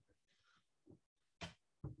methods.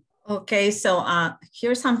 Okay, so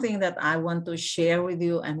here's something that I want to share with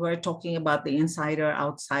you, and we're talking about the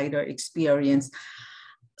insider-outsider experience.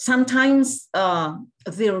 Sometimes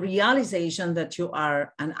the realization that you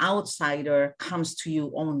are an outsider comes to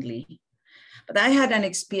you only. But I had an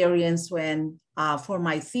experience when, for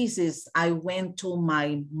my thesis, I went to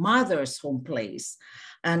my mother's home place,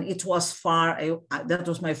 and it was far. That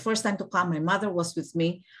was my first time to come. My mother was with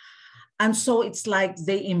me. And so it's like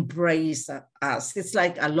they embrace us. It's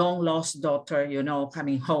like a long lost daughter,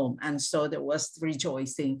 coming home. And so there was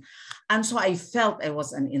rejoicing. And so I felt I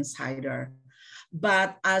was an insider.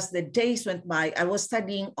 But as the days went by, I was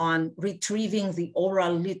studying on retrieving the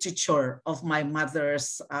oral literature of my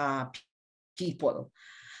mother's people.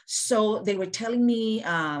 So they were telling me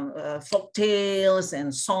folk tales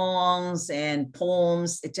and songs and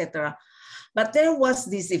poems, etc. But there was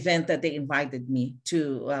this event that they invited me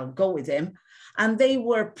to go with them, and they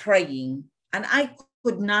were praying, and I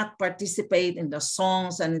could not participate in the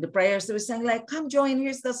songs and in the prayers. They were saying like, come join,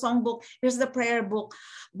 here's the songbook, here's the prayer book.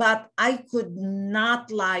 But I could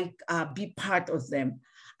not be part of them.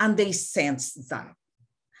 And they sensed that.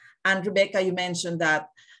 And Rebecca, you mentioned that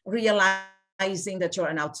realizing that you're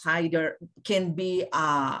an outsider can be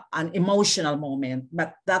an emotional moment,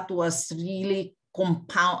 but that was really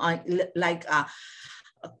like a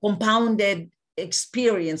compounded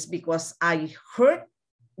experience, because I hurt,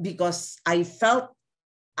 because I felt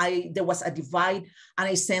there was a divide, and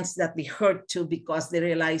I sensed that they hurt too, because they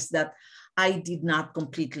realized that I did not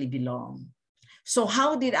completely belong. So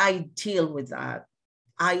how did I deal with that?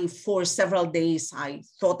 For several days, I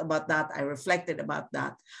thought about that. I reflected about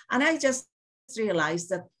that. And I just realized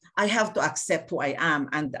that I have to accept who I am.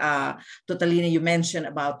 And Tutalina, you mentioned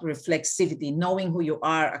about reflexivity, knowing who you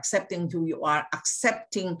are, accepting who you are,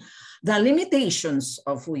 accepting the limitations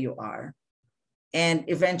of who you are. And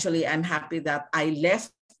eventually I'm happy that I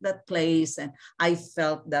left that place, and I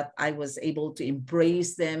felt that I was able to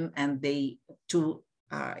embrace them, and they too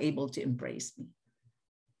are able to embrace me.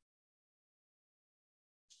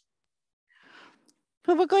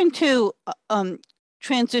 So we're going to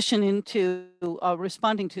transition into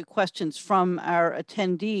responding to questions from our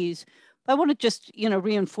attendees. I want to just,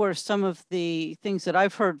 reinforce some of the things that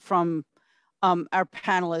I've heard from our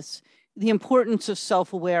panelists, the importance of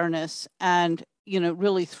self-awareness, and,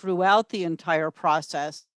 really throughout the entire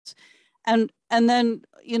process. And then,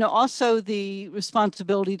 also the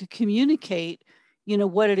responsibility to communicate,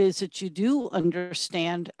 what it is that you do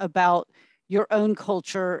understand about your own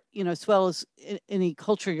culture, as well as any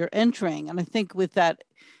culture you're entering. And I think with that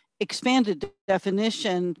expanded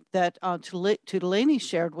definition that Tutaleni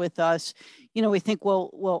shared with us, we think,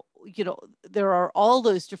 well, there are all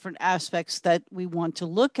those different aspects that we want to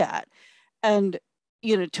look at, and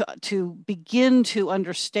to begin to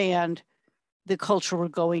understand the culture we're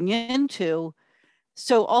going into.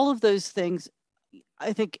 So all of those things,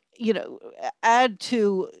 I think, add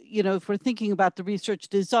to, if we're thinking about the research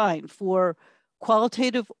design for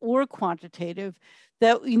qualitative or quantitative,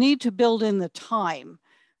 that we need to build in the time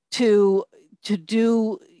to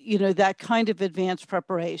do, that kind of advanced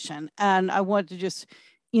preparation. And I want to just,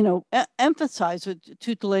 emphasize what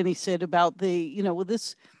Tutaleni said about the,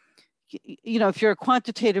 this, if you're a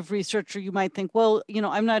quantitative researcher, you might think, well,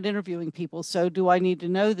 I'm not interviewing people, so do I need to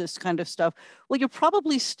know this kind of stuff? Well, you're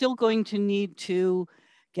probably still going to need to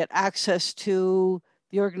get access to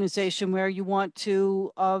the organization where you want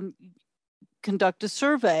to conduct a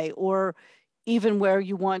survey, or even where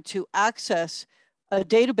you want to access a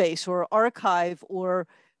database or archive, or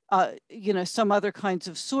some other kinds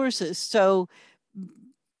of sources. So,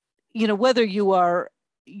 whether you are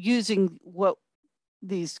using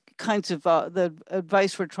these kinds of the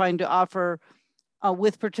advice we're trying to offer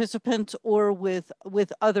with participants or with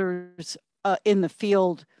others in the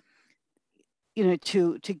field,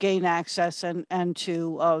 to gain access and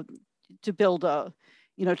to build a,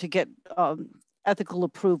 to get ethical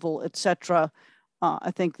approval, etc.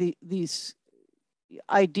 I think these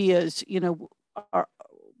ideas, are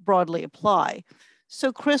broadly apply.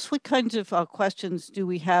 So, Chris, what kinds of questions do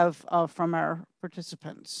we have from our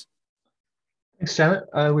participants? Thanks, Janet.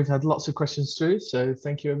 We've had lots of questions through, so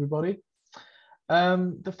thank you, everybody.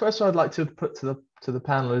 The first one I'd like to put to the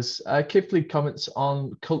panel is Kifli comments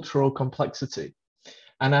on cultural complexity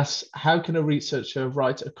and asks, how can a researcher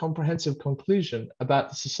write a comprehensive conclusion about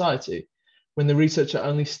the society when the researcher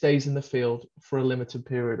only stays in the field for a limited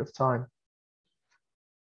period of time?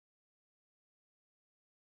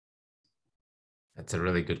 That's a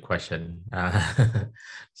really good question.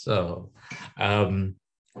 So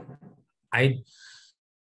I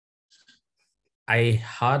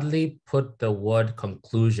hardly put the word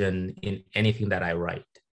conclusion in anything that I write.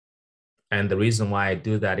 And the reason why I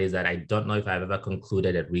do that is that I don't know if I've ever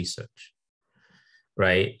concluded a research,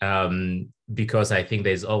 right? Because I think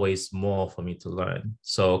there's always more for me to learn.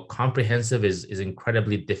 So comprehensive is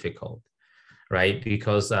incredibly difficult, right?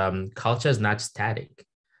 Because culture is not static.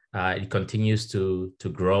 It continues to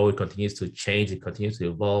grow, it continues to change, it continues to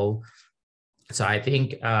evolve. So I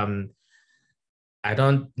think, I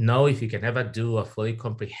don't know if you can ever do a fully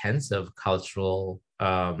comprehensive cultural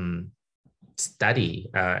study,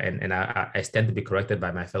 and I stand to be corrected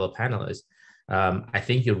by my fellow panelists. I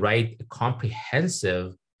think you write a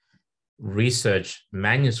comprehensive research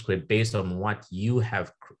manuscript based on what you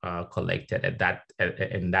have collected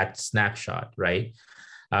in that snapshot, right?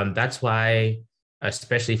 That's why,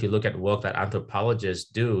 especially if you look at work that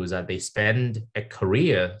anthropologists do, is that they spend a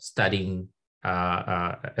career studying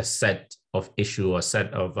a set of issue or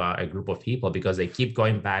set of a group of people, because they keep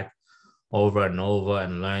going back over and over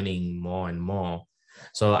and learning more and more.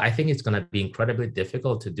 So I think it's going to be incredibly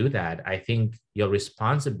difficult to do that. I think your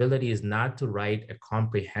responsibility is not to write a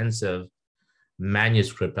comprehensive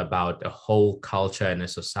manuscript about a whole culture and a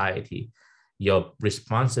society. Your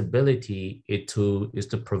responsibility is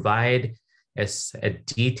to provide a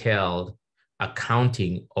detailed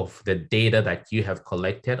accounting of the data that you have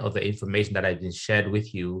collected, of the information that has been shared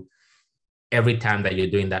with you every time that you're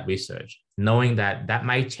doing that research, knowing that that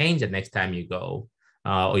might change the next time you go,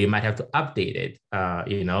 or you might have to update it.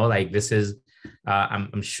 Like this is,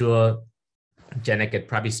 I'm sure Janet could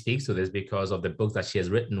probably speak to this because of the book that she has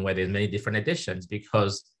written, where there's many different editions,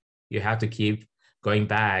 because you have to keep going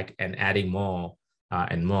back and adding more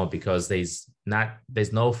and more, because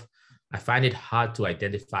I find it hard to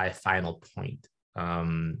identify a final point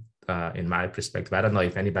in my perspective. I don't know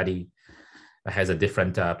if anybody has a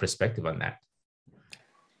different perspective on that.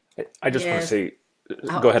 I just want to say,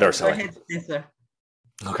 go ahead, Arceli. Go ahead, Spencer.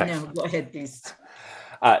 Okay. No, go ahead, please.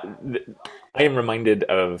 I am reminded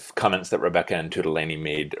of comments that Rebecca and Tutaleni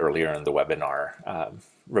made earlier in the webinar.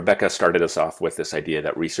 Rebecca started us off with this idea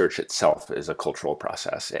that research itself is a cultural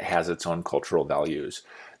process. It has its own cultural values.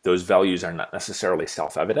 Those values are not necessarily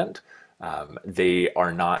self-evident. They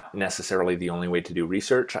are not necessarily the only way to do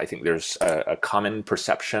research. I think there's a common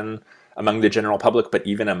perception among the general public, but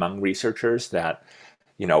even among researchers, that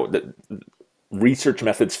the research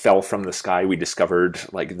methods fell from the sky. We discovered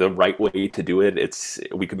like the right way to do it.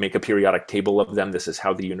 We could make a periodic table of them. This is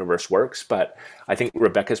how the universe works. But I think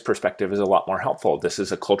Rebecca's perspective is a lot more helpful. This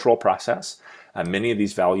is a cultural process. Many of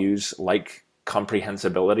these values, like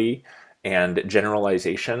comprehensibility and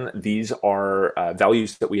generalization, these are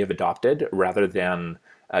values that we have adopted rather than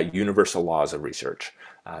universal laws of research.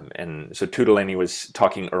 And so Tutaleni was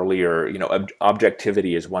talking earlier,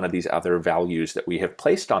 objectivity is one of these other values that we have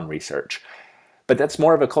placed on research. But that's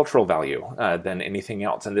more of a cultural value than anything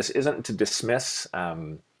else. And this isn't to dismiss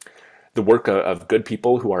the work of good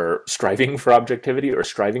people who are striving for objectivity or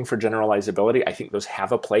striving for generalizability. I think those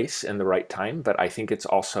have a place in the right time, but I think it's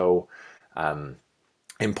also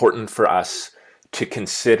important for us to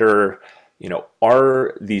consider,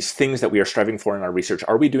 are these things that we are striving for in our research,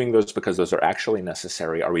 are we doing those because those are actually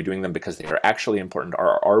necessary? Are we doing them because they are actually important?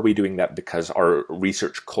 Or are we doing that because our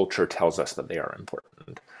research culture tells us that they are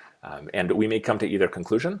important? And we may come to either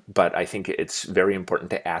conclusion, but I think it's very important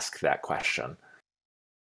to ask that question.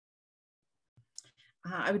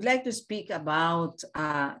 I would like to speak about,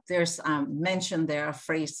 there's mentioned there a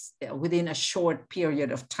phrase within a short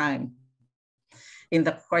period of time in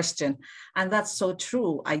the question. And that's so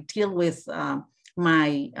true. I deal with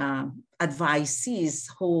my advisees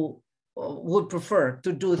who would prefer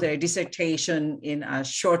to do their dissertation in a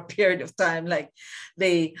short period of time. Like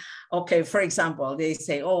for example, they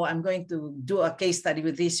say, oh, I'm going to do a case study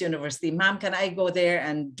with this university. Ma'am, can I go there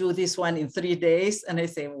and do this one in 3 days? And I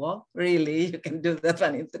say, well, really? You can do that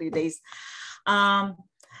one in 3 days?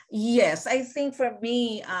 Yes, I think for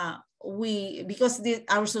me, because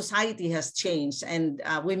our society has changed, and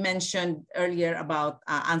we mentioned earlier about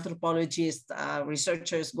anthropologists,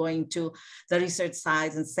 researchers going to the research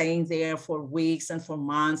sites and staying there for weeks and for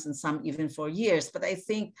months and some even for years. But I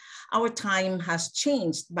think our time has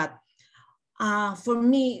changed. But for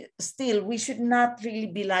me, still, we should not really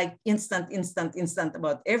be like instant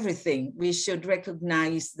about everything. We should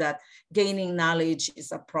recognize that gaining knowledge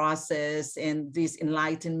is a process, and this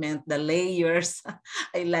enlightenment, the layers.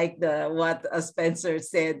 I like what Spencer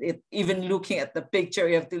said, even looking at the picture,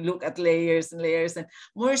 you have to look at layers and layers, and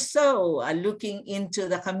more so looking into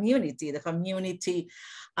the community. The community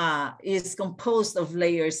is composed of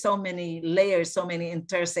layers, so many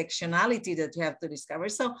intersectionality that you have to discover.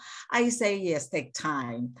 So I say, yes, take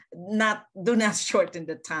time, do not shorten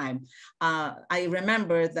the time. I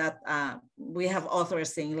remember that we have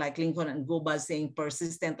authors saying, like Lincoln and Guba, saying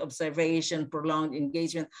persistent observation, prolonged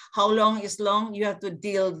engagement. How long is long? You have to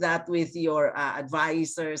deal that with your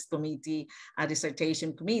advisors committee,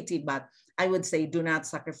 dissertation committee, but I would say do not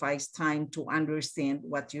sacrifice time to understand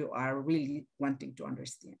what you are really wanting to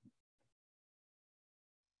understand.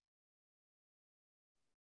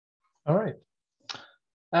 All right.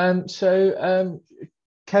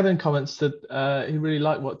 Kevin comments that he really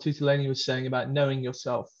liked what Tutaleni was saying about knowing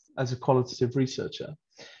yourself as a qualitative researcher.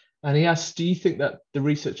 And he asks, do you think that the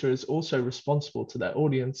researcher is also responsible to their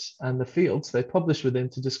audience and the fields they publish within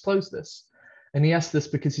to disclose this? And he asked this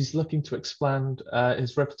because he's looking to expand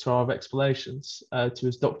his repertoire of explanations to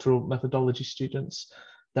his doctoral methodology students,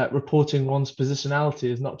 that reporting one's positionality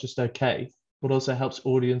is not just okay, but also helps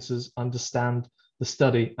audiences understand the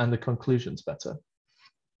study and the conclusions better.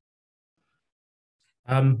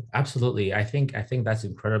 Absolutely. I think that's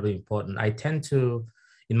incredibly important. I tend to,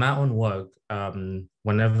 in my own work,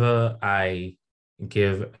 whenever I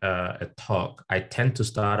give a talk, I tend to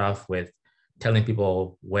start off with telling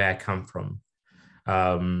people where I come from.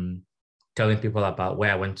 Telling people about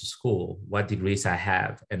where I went to school, what degrees I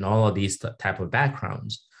have, and all of these type of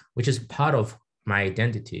backgrounds, which is part of my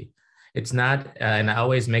identity. It's not, and I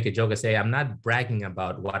always make a joke and say, I'm not bragging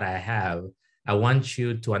about what I have. I want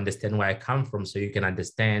you to understand where I come from so you can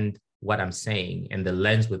understand what I'm saying and the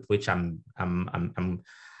lens with which I'm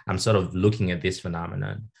sort of looking at this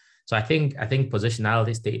phenomenon. So I think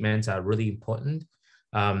positionality statements are really important.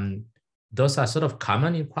 Those are sort of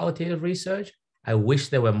common in qualitative research. I wish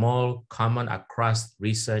they were more common across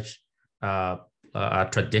research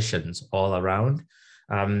traditions all around.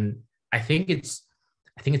 I think it's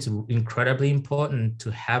incredibly important to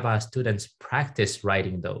have our students practice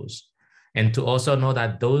writing those, and to also know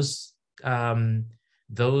that those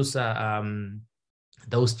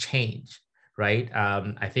change, right?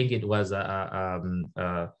 I think it was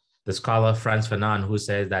the scholar Frantz Fanon who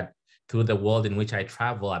says that through the world in which I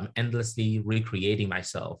travel, I'm endlessly recreating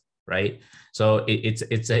myself. Right. So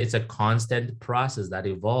it's a constant process that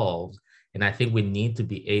evolves. And I think we need to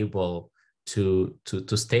be able to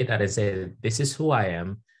state that and say, this is who I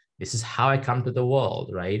am. This is how I come to the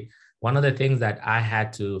world. Right. One of the things that I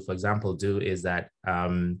had to, for example, do is that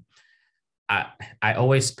I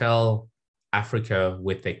always spell Africa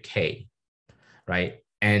with a K. Right.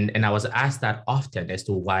 And I was asked that often as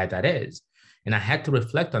to why that is. And I had to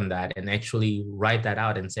reflect on that and actually write that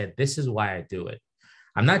out and say, this is why I do it.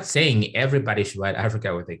 I'm not saying everybody should write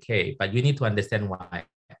Africa with a K, but you need to understand why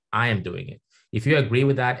I am doing it. If you agree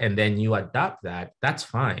with that and then you adopt that, that's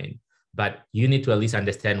fine. But you need to at least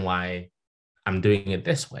understand why I'm doing it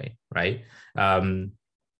this way, right?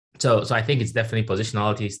 So I think it's definitely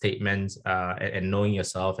positionality statements and knowing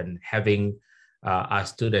yourself and having our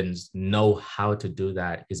students know how to do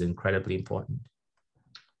that is incredibly important.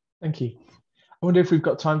 Thank you. I wonder if we've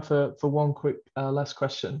got time for one quick last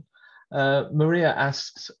question. Maria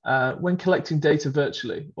asks, when collecting data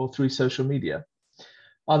virtually or through social media,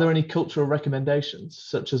 are there any cultural recommendations,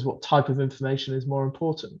 such as what type of information is more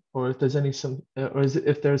important, or if there's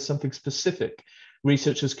if there is something specific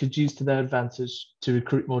researchers could use to their advantage to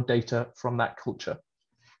recruit more data from that culture?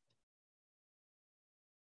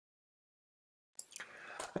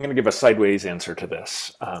 I'm going to give a sideways answer to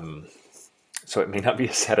this. So it may not be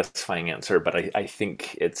a satisfying answer, but I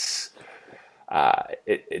think it's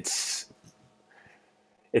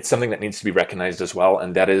something that needs to be recognized as well,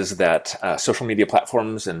 and that is that social media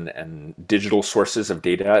platforms and digital sources of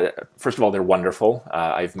data, first of all, they're wonderful.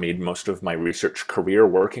 I've made most of my research career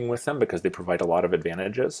working with them because they provide a lot of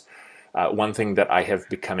advantages. One thing that I have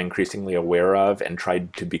become increasingly aware of and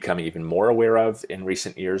tried to become even more aware of in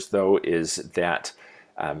recent years, though, is that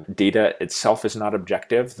data itself is not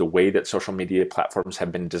objective. The way that social media platforms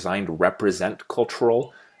have been designed represent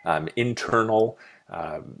cultural, internal,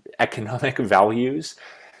 economic values.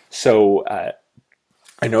 So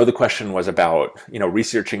I know the question was about,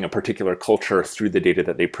 researching a particular culture through the data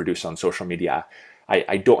that they produce on social media.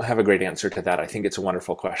 I don't have a great answer to that. I think it's a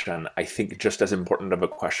wonderful question. I think just as important of a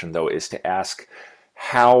question, though, is to ask,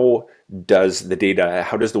 how does the data,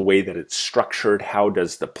 how does the way that it's structured, how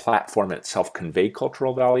does the platform itself convey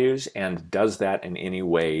cultural values, and does that in any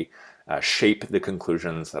way shape the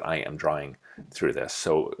conclusions that I am drawing through this?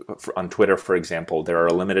 So on Twitter, for example, there are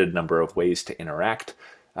a limited number of ways to interact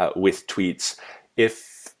with tweets.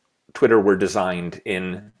 If Twitter were designed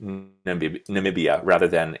in Namibia rather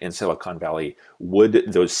than in Silicon Valley,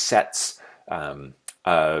 would those sets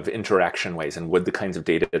of interaction ways and would the kinds of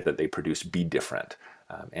data that they produce be different?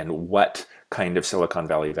 And what kind of Silicon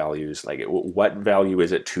Valley values, like what value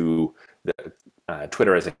is it to the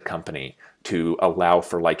Twitter as a company to allow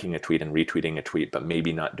for liking a tweet and retweeting a tweet, but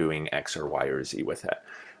maybe not doing X or Y or Z with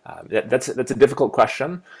it? That's a difficult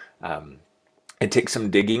question. It takes some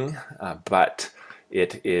digging, but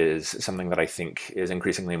it is something that I think is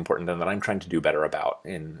increasingly important and that I'm trying to do better about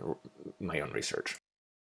in my own research.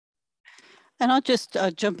 And I'll just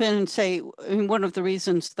jump in and say, one of the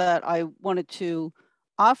reasons that I wanted to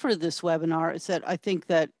offer this webinar is that I think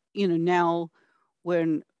that, now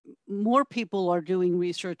when more people are doing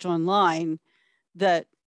research online, that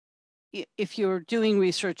if you're doing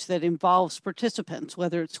research that involves participants,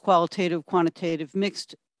 whether it's qualitative, quantitative,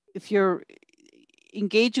 mixed, if you're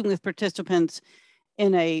engaging with participants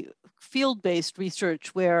in a field-based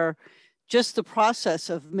research where just the process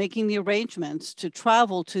of making the arrangements to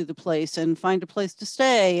travel to the place and find a place to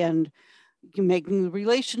stay and making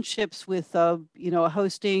relationships with a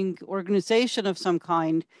hosting organization of some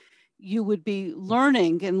kind, you would be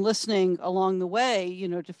learning and listening along the way,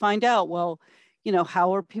 to find out, well,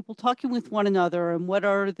 how are people talking with one another and what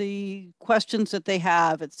are the questions that they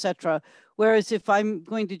have, et cetera. Whereas if I'm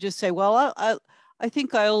going to just say, well, I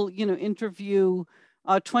think I'll, interview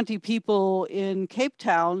 20 people in Cape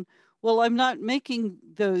Town, well, I'm not making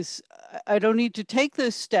those, I don't need to take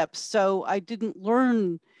those steps. So I didn't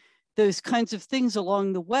learn those kinds of things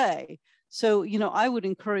along the way. So, I would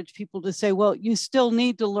encourage people to say, well, you still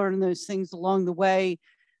need to learn those things along the way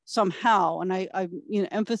somehow. And I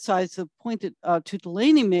emphasize the point that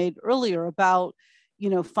Tutaleni made earlier about,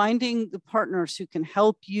 finding the partners who can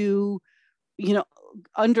help you,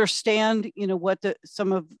 understand, what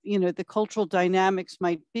some of, the cultural dynamics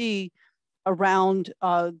might be around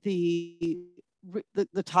the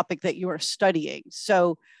topic that you are studying.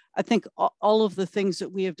 So I think all of the things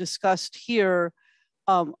that we have discussed here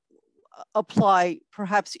apply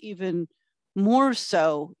perhaps even more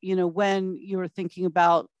so, when you're thinking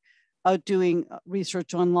about doing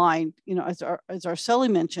research online. As Arceli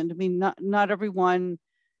mentioned, I mean, not everyone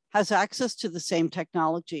has access to the same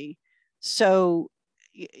technology. So,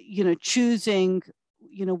 choosing,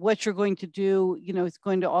 what you're going to do, is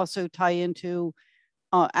going to also tie into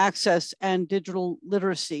access and digital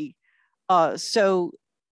literacy. So,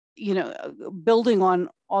 building on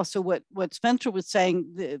also what Spencer was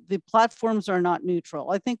saying, the platforms are not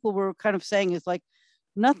neutral. I think what we're kind of saying is like,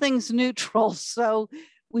 nothing's neutral. So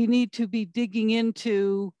we need to be digging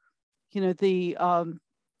into, the,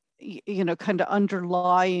 kind of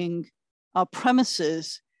underlying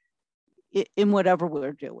premises in whatever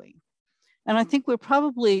we're doing. And I think we're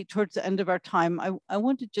probably towards the end of our time. I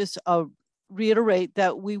want to just reiterate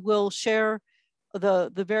that we will share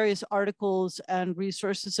the various articles and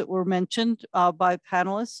resources that were mentioned by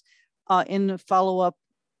panelists in the follow-up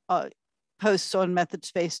posts on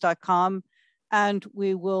methodspace.com. And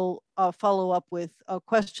we will follow up with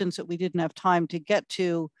questions that we didn't have time to get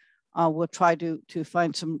to. We'll try to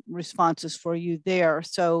find some responses for you there.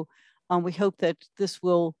 So we hope that this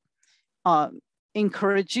will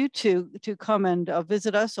encourage you to come and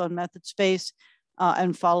visit us on MethodSpace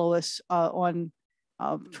and follow us on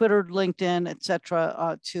Twitter, LinkedIn,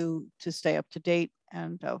 etc. To stay up to date.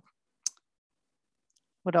 And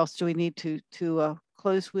what else do we need to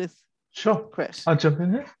close with? Sure, Chris. I'll jump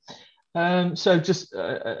in here. So just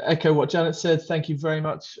echo what Janet said. Thank you very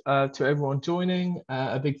much to everyone joining.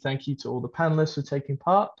 A big thank you to all the panelists for taking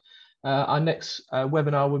part. Our next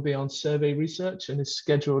webinar will be on survey research and is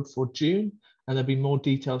scheduled for June, and there'll be more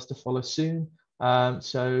details to follow soon.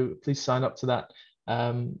 So please sign up to that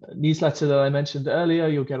newsletter that I mentioned earlier.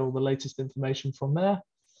 You'll get all the latest information from there.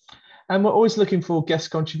 And we're always looking for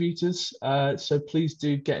guest contributors, so please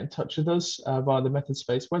do get in touch with us via the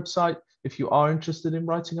MethodSpace website if you are interested in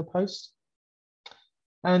writing a post.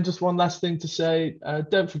 And just one last thing to say,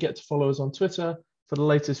 don't forget to follow us on Twitter for the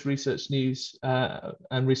latest research news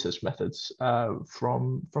and research methods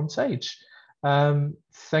from Sage.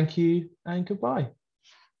 Thank you and goodbye.